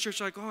people come to this church,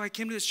 they're like, oh, I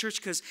came to this church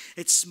because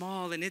it's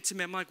small and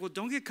intimate. I'm like, well,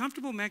 don't get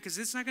comfortable, man, because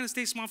it's not going to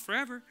stay small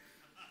forever.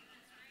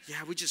 Yeah,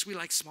 we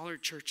like smaller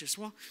churches.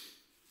 Well,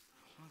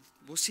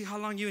 we'll see how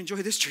long you enjoy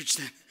this church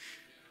then.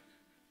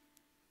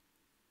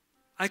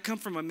 I come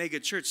from a mega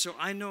church, so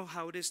I know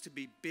how it is to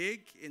be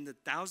big in the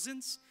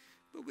thousands,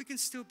 but we can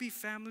still be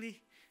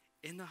family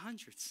in the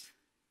hundreds.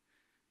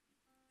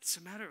 It's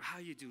a matter of how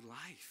you do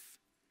life.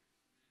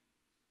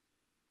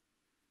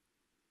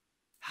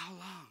 How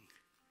long?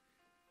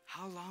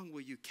 How long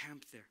will you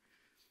camp there?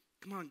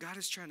 Come on, God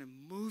is trying to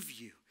move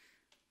you.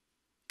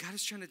 God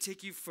is trying to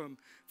take you from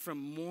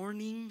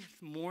mourning,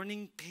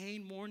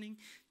 pain,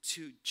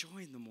 to joy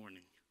in the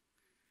morning.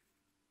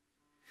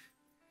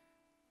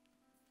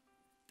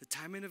 The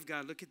timing of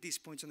God, look at these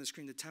points on the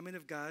screen. The timing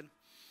of God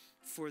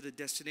for the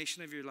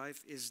destination of your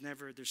life is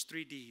never, there's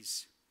 3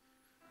 Ds.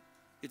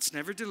 It's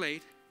never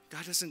delayed.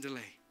 God doesn't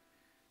delay.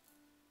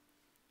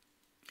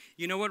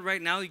 You know what,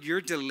 right now,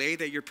 your delay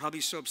that you're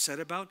probably so upset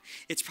about,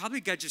 it's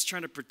probably God just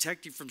trying to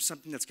protect you from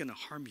something that's going to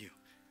harm you.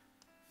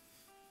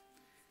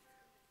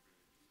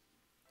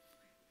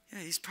 Yeah,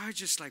 he's probably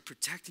just like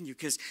protecting you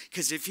because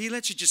if he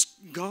lets you just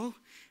go,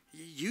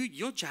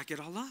 you'll jack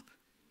it all up.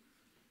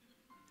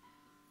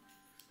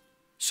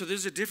 So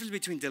there's a difference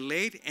between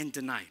delayed and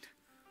denied.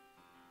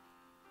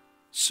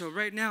 So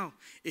right now,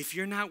 if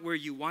you're not where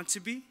you want to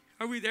be,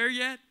 are we there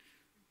yet?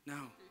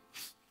 No.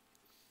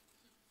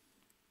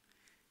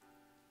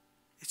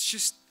 It's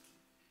just,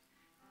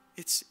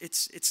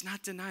 it's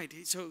not denied.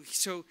 So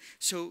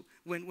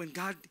when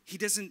God, he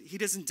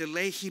doesn't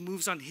delay, he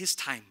moves on his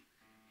time.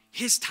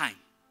 His time.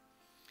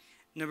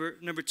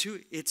 Number 2,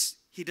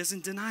 he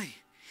doesn't deny.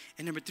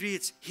 And number 3,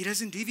 he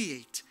doesn't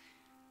deviate.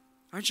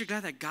 Aren't you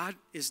glad that God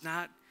is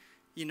not,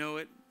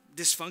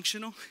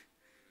 dysfunctional?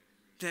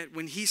 That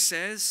when he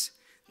says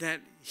that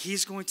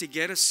he's going to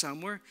get us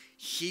somewhere,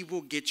 he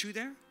will get you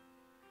there.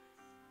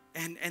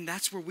 And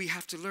that's where we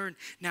have to learn.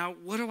 Now,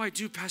 what do I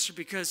do, Pastor?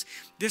 Because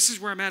this is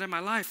where I'm at in my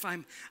life.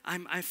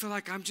 I feel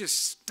like I'm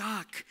just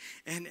stuck.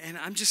 And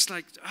I'm just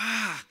like,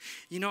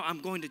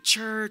 I'm going to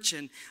church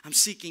and I'm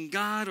seeking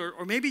God.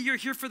 Or maybe you're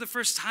here for the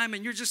first time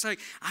and you're just like,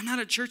 I'm not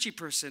a churchy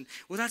person.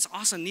 Well, that's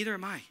awesome. Neither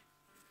am I.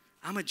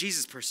 I'm a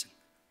Jesus person.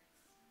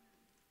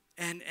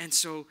 And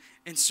so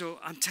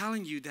I'm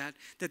telling you that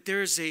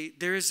there is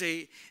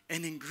an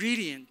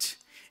ingredient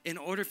in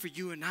order for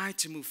you and I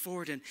to move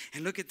forward. And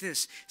look at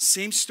this.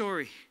 Same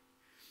story.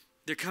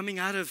 They're coming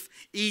out of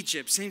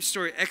Egypt. Same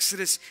story.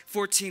 Exodus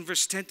 14,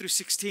 verse 10 through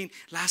 16.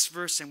 Last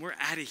verse, and we're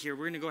out of here.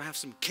 We're going to go have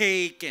some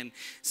cake and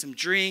some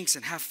drinks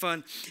and have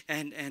fun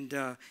and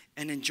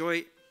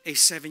enjoy a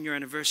 7-year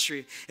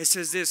anniversary. It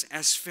says this,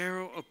 as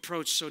Pharaoh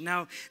approached. So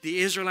now the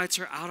Israelites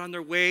are out on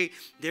their way.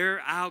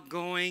 They're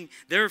outgoing.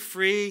 They're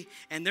free.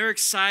 And they're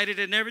excited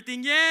and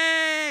everything.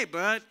 Yay!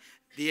 But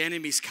the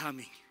enemy's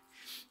coming.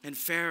 And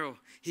Pharaoh,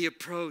 he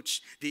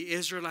approached. The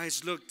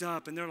Israelites looked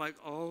up and they're like,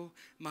 oh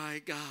my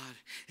God.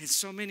 And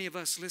so many of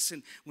us,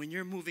 listen, when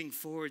you're moving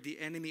forward, the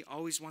enemy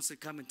always wants to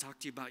come and talk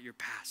to you about your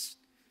past.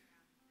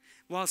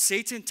 While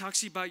Satan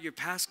talks to you about your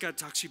past, God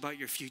talks to you about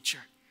your future.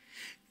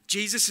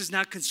 Jesus is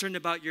not concerned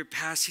about your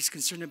past. He's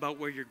concerned about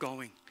where you're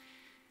going.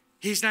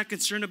 He's not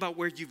concerned about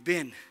where you've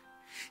been.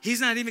 He's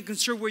not even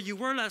concerned where you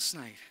were last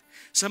night.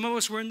 Some of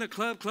us were in the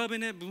club,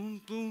 clubbing it,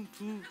 boom, boom,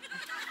 boom.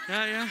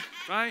 Yeah,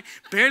 right?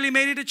 Barely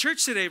made it to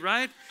church today,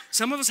 right?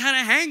 Some of us had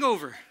a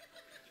hangover.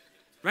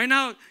 Right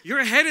now,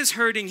 your head is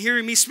hurting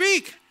hearing me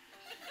speak.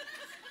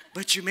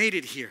 But you made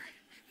it here.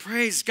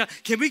 Praise God.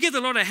 Can we give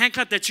the Lord a hand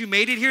clap that you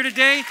made it here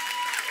today?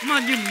 Come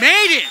on, you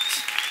made it.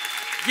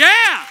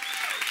 Yeah.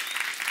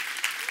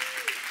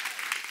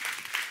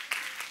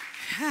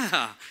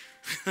 Yeah.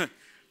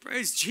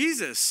 Praise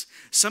Jesus.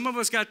 Some of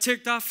us got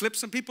ticked off, flipped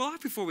some people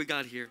off before we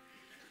got here.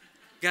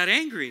 Got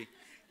angry.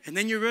 And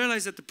then you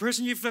realize that the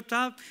person you flipped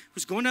off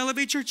was going to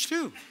Elevate Church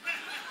too.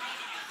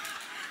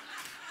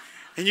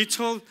 And you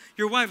told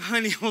your wife,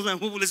 honey, hold on,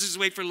 let's just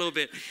wait for a little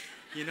bit.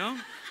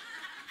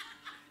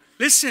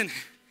 Listen,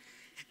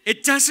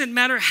 it doesn't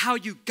matter how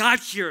you got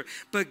here,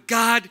 but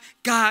God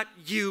got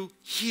you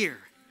here.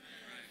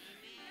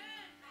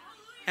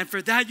 And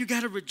for that, you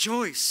got to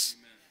rejoice.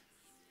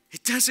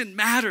 It doesn't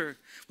matter.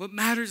 What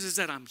matters is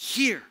that I'm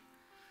here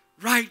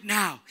right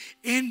now,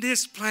 in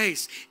this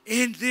place,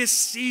 in this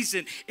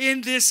season,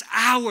 in this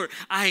hour.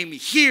 I am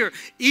here.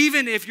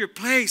 Even if your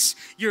place,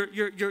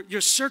 your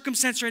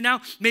circumstance right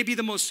now may be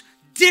the most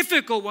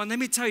difficult one. Let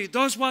me tell you,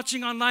 those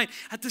watching online,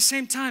 at the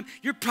same time,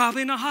 you're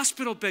probably in a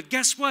hospital bed.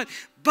 Guess what?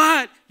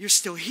 But you're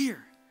still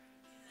here.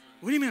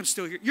 What do you mean I'm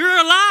still here? You're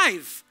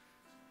alive.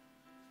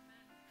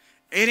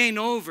 It ain't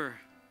over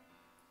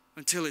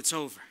until it's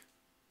over.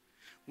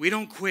 We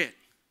don't quit.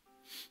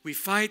 We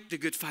fight the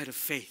good fight of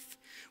faith.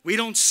 We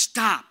don't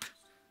stop.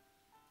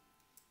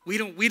 We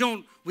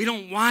don't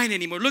whine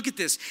anymore. Look at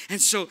this.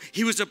 And so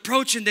he was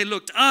approaching. They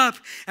looked up,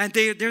 and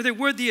there they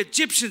were, the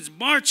Egyptians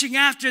marching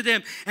after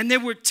them, and they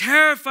were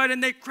terrified,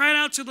 and they cried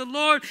out to the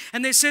Lord,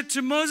 and they said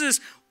to Moses,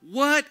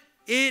 what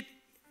is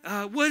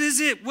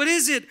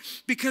it?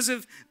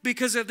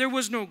 Because there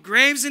was no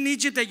graves in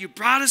Egypt that you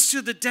brought us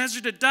to the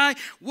desert to die.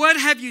 What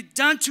have you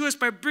done to us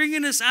by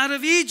bringing us out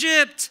of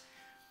Egypt?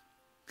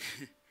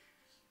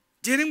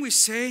 Didn't we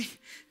say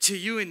to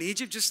you in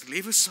Egypt, just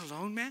leave us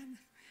alone, man?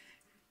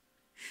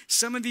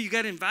 Some of you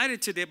got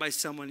invited today by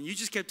someone, and you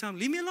just kept telling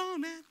them, leave me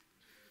alone, man.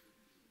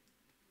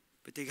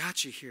 But they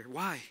got you here.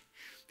 Why?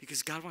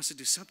 Because God wants to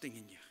do something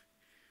in you.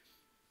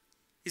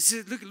 He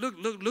said,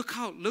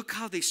 look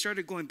how they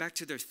started going back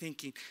to their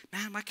thinking.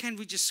 Man, why can't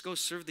we just go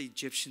serve the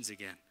Egyptians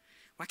again?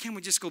 Why can't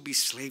we just go be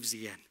slaves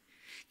again?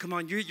 Come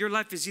on, your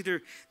life is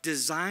either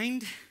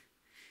designed,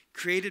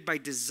 created by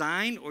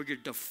design, or you're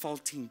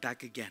defaulting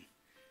back again.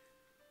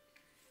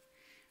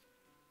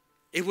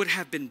 It would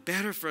have been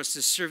better for us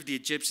to serve the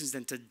Egyptians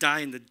than to die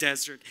in the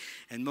desert.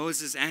 And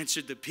Moses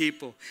answered the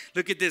people.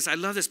 Look at this. I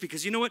love this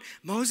because you know what?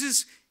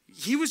 Moses,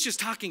 he was just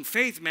talking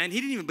faith, man.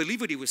 He didn't even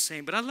believe what he was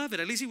saying. But I love it.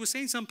 At least he was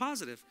saying something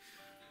positive.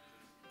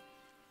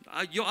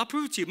 I'll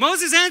prove it to you.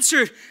 Moses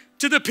answered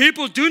to the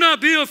people, do not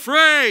be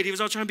afraid. He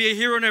was all trying to be a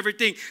hero and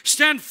everything.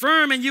 Stand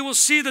firm and you will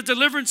see the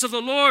deliverance of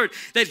the Lord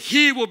that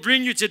he will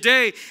bring you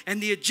today.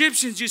 And the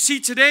Egyptians you see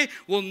today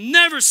will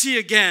never see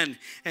again.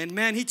 And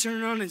man, he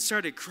turned around and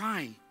started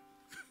crying.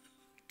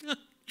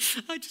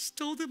 I just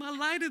told them, I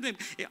lied to them.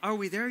 Are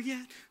we there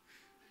yet?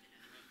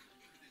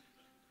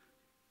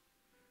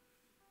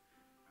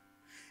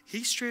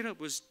 He straight up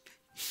was,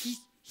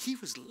 he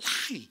was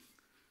lying.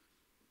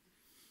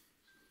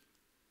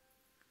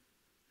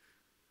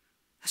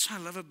 That's what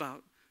I love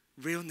about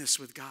realness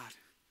with God.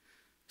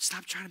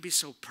 Stop trying to be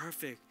so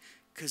perfect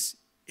because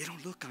it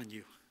don't look on you.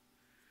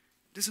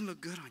 It doesn't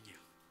look good on you.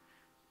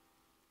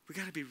 We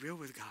got to be real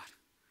with God.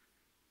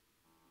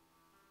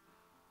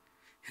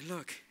 And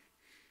look,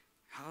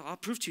 I'll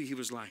prove to you he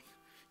was lying.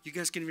 You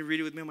guys can even read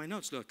it with me on my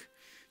notes. Look.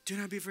 Do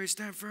not be afraid,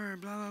 stand firm,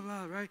 blah, blah,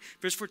 blah, right?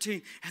 Verse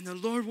 14, and the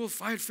Lord will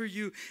fight for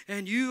you,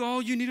 and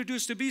all you need to do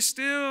is to be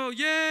still,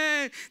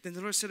 yay! Then the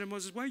Lord said to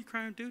Moses, why are you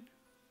crying, dude?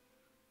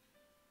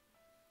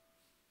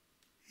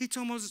 He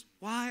told Moses,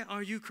 why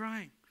are you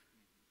crying?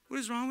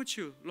 What is wrong with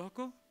you,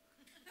 loco?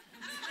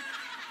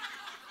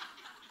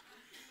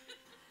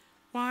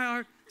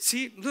 Look.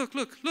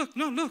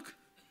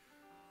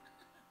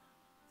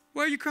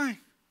 Why are you crying?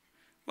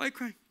 Why are you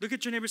crying? Look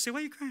at your neighbor and say, why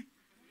are you crying?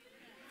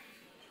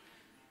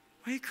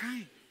 Why are you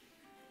crying?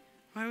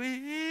 Why?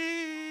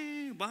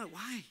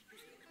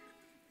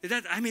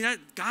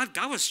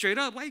 God was straight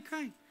up. Why are you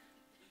crying?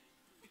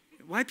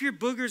 Wipe your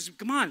boogers.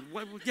 Come on.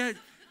 What are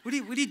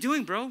you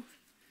doing, bro?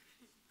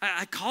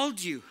 I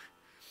called you.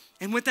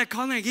 And with that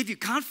calling, I gave you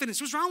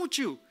confidence. What's wrong with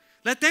you?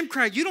 Let them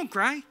cry. You don't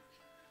cry.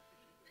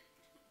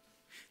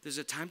 There's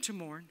a time to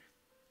mourn.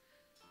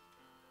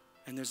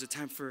 And there's a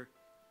time for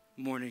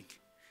mourning.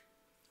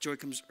 Joy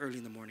comes early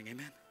in the morning.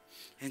 Amen?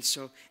 And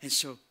so, he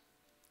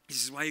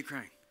says, why are you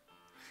crying?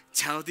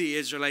 Tell the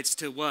Israelites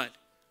to what?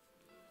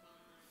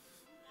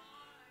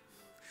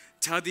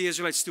 Tell the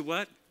Israelites to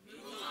what?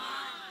 Move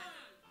on.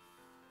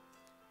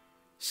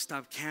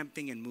 Stop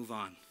camping and move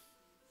on.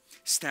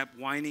 Stop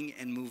whining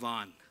and move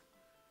on.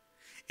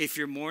 If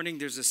you're mourning,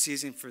 there's a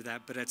season for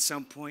that. But at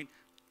some point,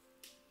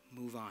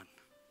 move on.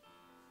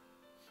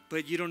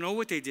 But you don't know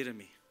what they did to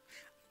me.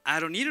 I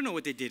don't need to know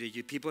what they did to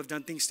you. People have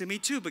done things to me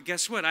too. But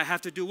guess what? I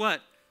have to do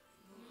what?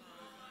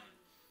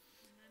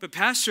 But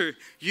pastor,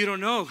 you don't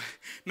know.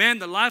 Man,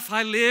 the life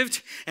I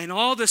lived and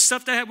all the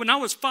stuff that I had when I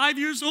was 5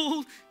 years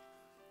old.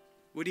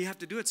 What do you have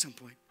to do at some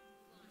point?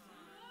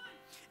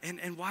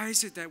 And why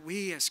is it that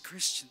we as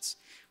Christians,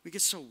 we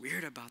get so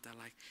weird about that?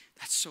 Like,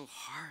 that's so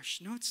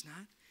harsh. No, it's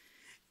not.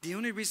 The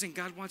only reason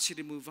God wants you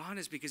to move on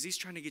is because he's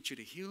trying to get you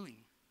to healing.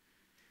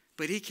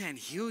 But he can't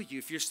heal you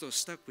if you're still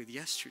stuck with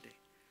yesterday.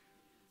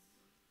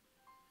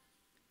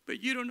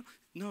 But you don't know.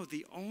 No,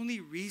 the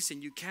only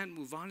reason you can't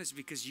move on is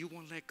because you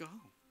won't let go.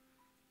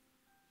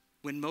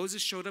 When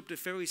Moses showed up to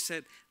Pharaoh, he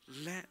said,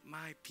 let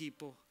my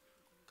people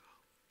go.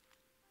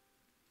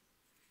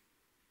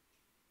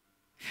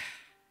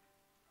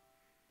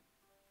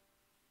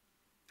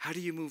 How do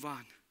you move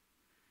on?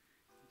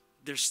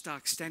 They're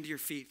stuck. Stand to your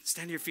feet.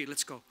 Stand to your feet.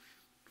 Let's go.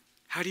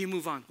 How do you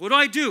move on? What do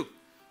I do?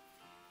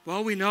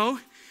 Well, we know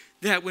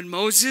that when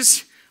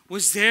Moses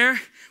was there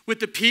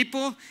with the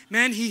people,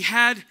 man, he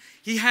had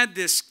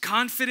this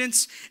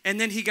confidence,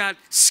 and then he got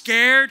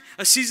scared,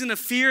 a season of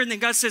fear, and then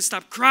God said,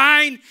 stop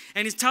crying,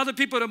 and he's telling the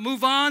people to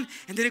move on,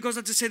 and then he goes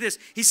on to say this.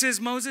 He says,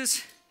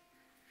 Moses,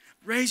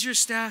 raise your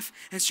staff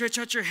and stretch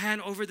out your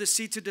hand over the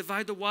sea to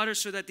divide the water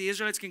so that the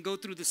Israelites can go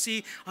through the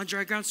sea on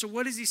dry ground. So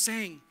what is he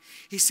saying?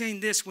 He's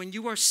saying this: when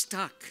you are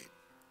stuck,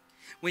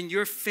 when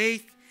your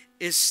faith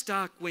is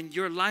stuck, when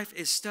your life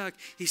is stuck,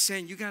 he's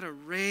saying you got to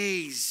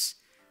raise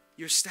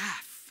your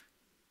staff.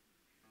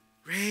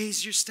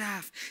 Raise your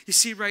staff. You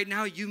see, right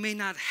now, you may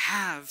not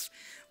have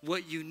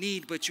what you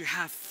need, but you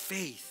have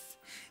faith.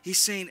 He's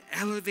saying,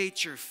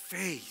 elevate your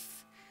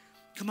faith.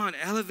 Come on,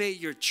 elevate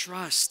your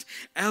trust.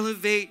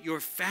 Elevate your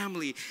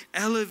family.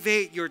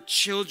 Elevate your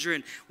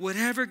children.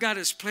 Whatever God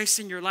has placed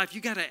in your life, you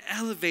got to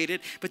elevate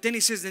it. But then he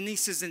says,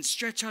 then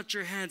stretch out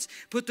your hands.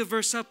 Put the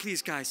verse up,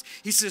 please, guys.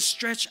 He says,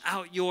 stretch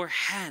out your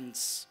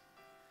hands.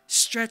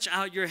 Stretch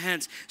out your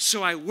hands.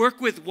 So I work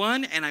with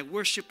one and I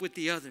worship with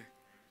the other.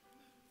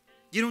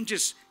 You don't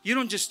just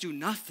do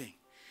nothing.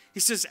 He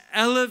says,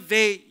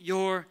 elevate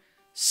your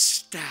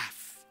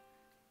staff.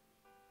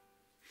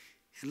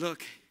 And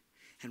look,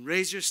 and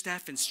raise your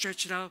staff and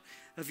stretch it out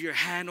of your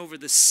hand over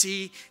the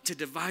sea to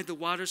divide the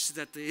waters so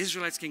that the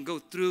Israelites can go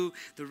through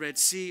the Red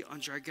Sea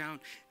on dry ground.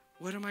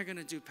 What am I going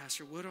to do,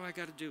 Pastor? What do I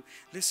got to do?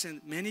 Listen,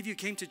 many of you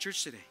came to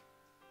church today.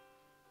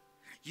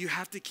 You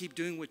have to keep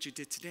doing what you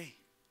did today.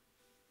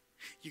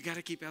 You got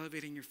to keep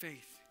elevating your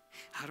faith.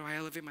 How do I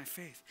elevate my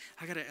faith?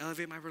 I got to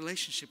elevate my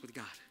relationship with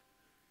God.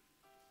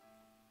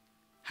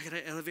 I got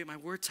to elevate my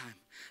word time.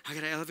 I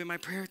got to elevate my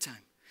prayer time.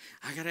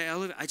 I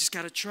just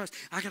got to trust.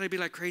 I got to be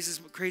like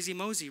crazy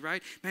Mosey,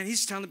 right? Man,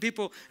 he's telling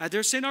people,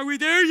 they're saying, are we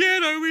there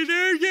yet? Are we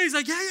there yet? He's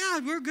like, yeah,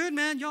 we're good,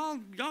 man. Y'all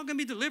going to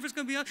be delivered. It's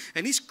going to be,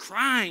 and he's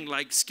crying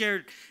like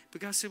scared.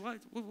 But God said, what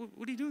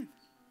are you doing?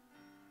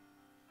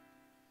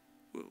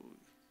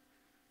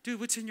 Dude,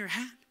 what's in your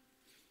hand?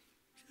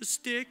 A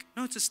stick?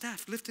 No, it's a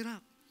staff. Lift it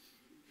up.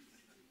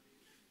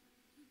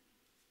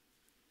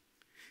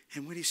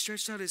 And when he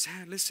stretched out his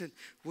hand, listen,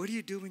 what do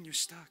you do when you're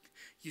stuck?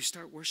 You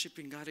start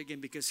worshiping God again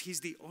because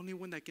he's the only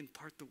one that can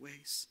part the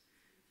ways.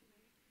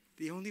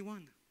 The only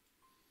one.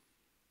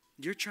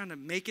 You're trying to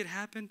make it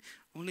happen.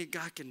 Only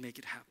God can make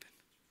it happen.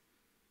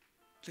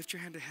 Lift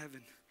your hand to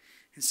heaven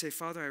and say,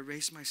 Father, I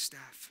raise my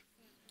staff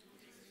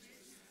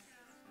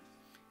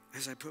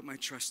as I put my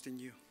trust in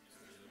you.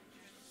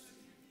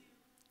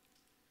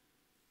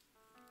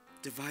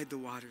 Divide the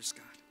waters,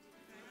 God.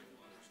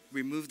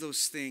 Remove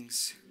those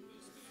things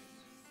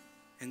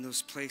and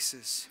those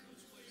places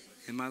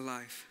in my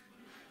life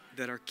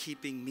that are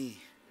keeping me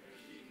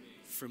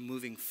from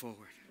moving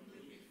forward.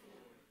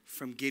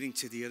 from getting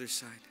to the other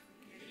side.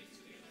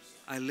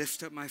 I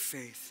lift up my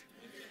faith.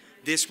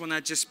 This will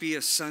not just be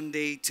a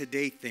Sunday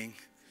today thing.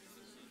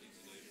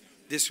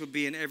 This will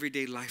be an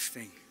everyday life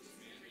thing.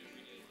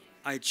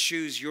 I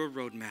choose your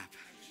roadmap.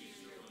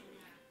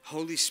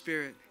 Holy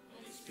Spirit,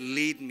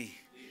 lead me,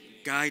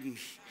 guide me,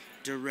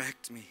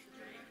 direct me.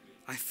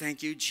 I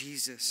thank you,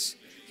 Jesus,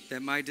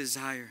 that my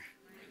desire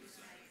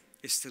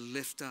is to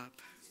lift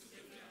up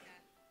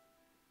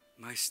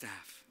my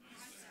staff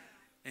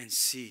and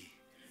see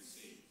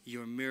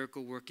your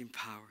miracle working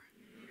power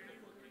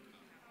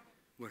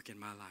work in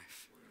my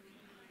life.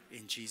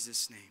 In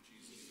Jesus' name,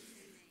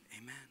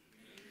 amen.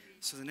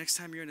 So the next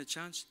time you're in a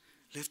challenge,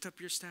 lift up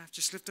your staff.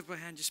 Just lift up a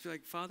hand. Just be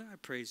like, Father, I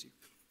praise you.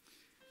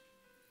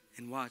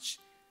 And watch,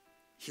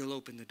 he'll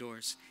open the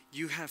doors.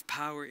 You have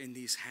power in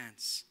these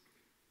hands.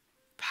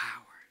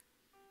 Power.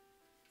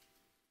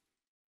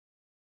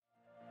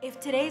 If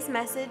today's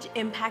message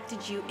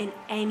impacted you in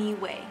any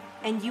way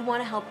and you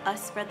want to help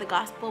us spread the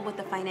gospel with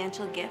a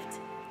financial gift,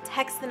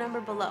 text the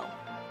number below.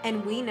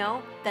 And we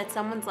know that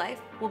someone's life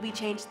will be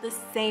changed the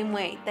same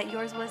way that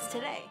yours was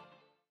today.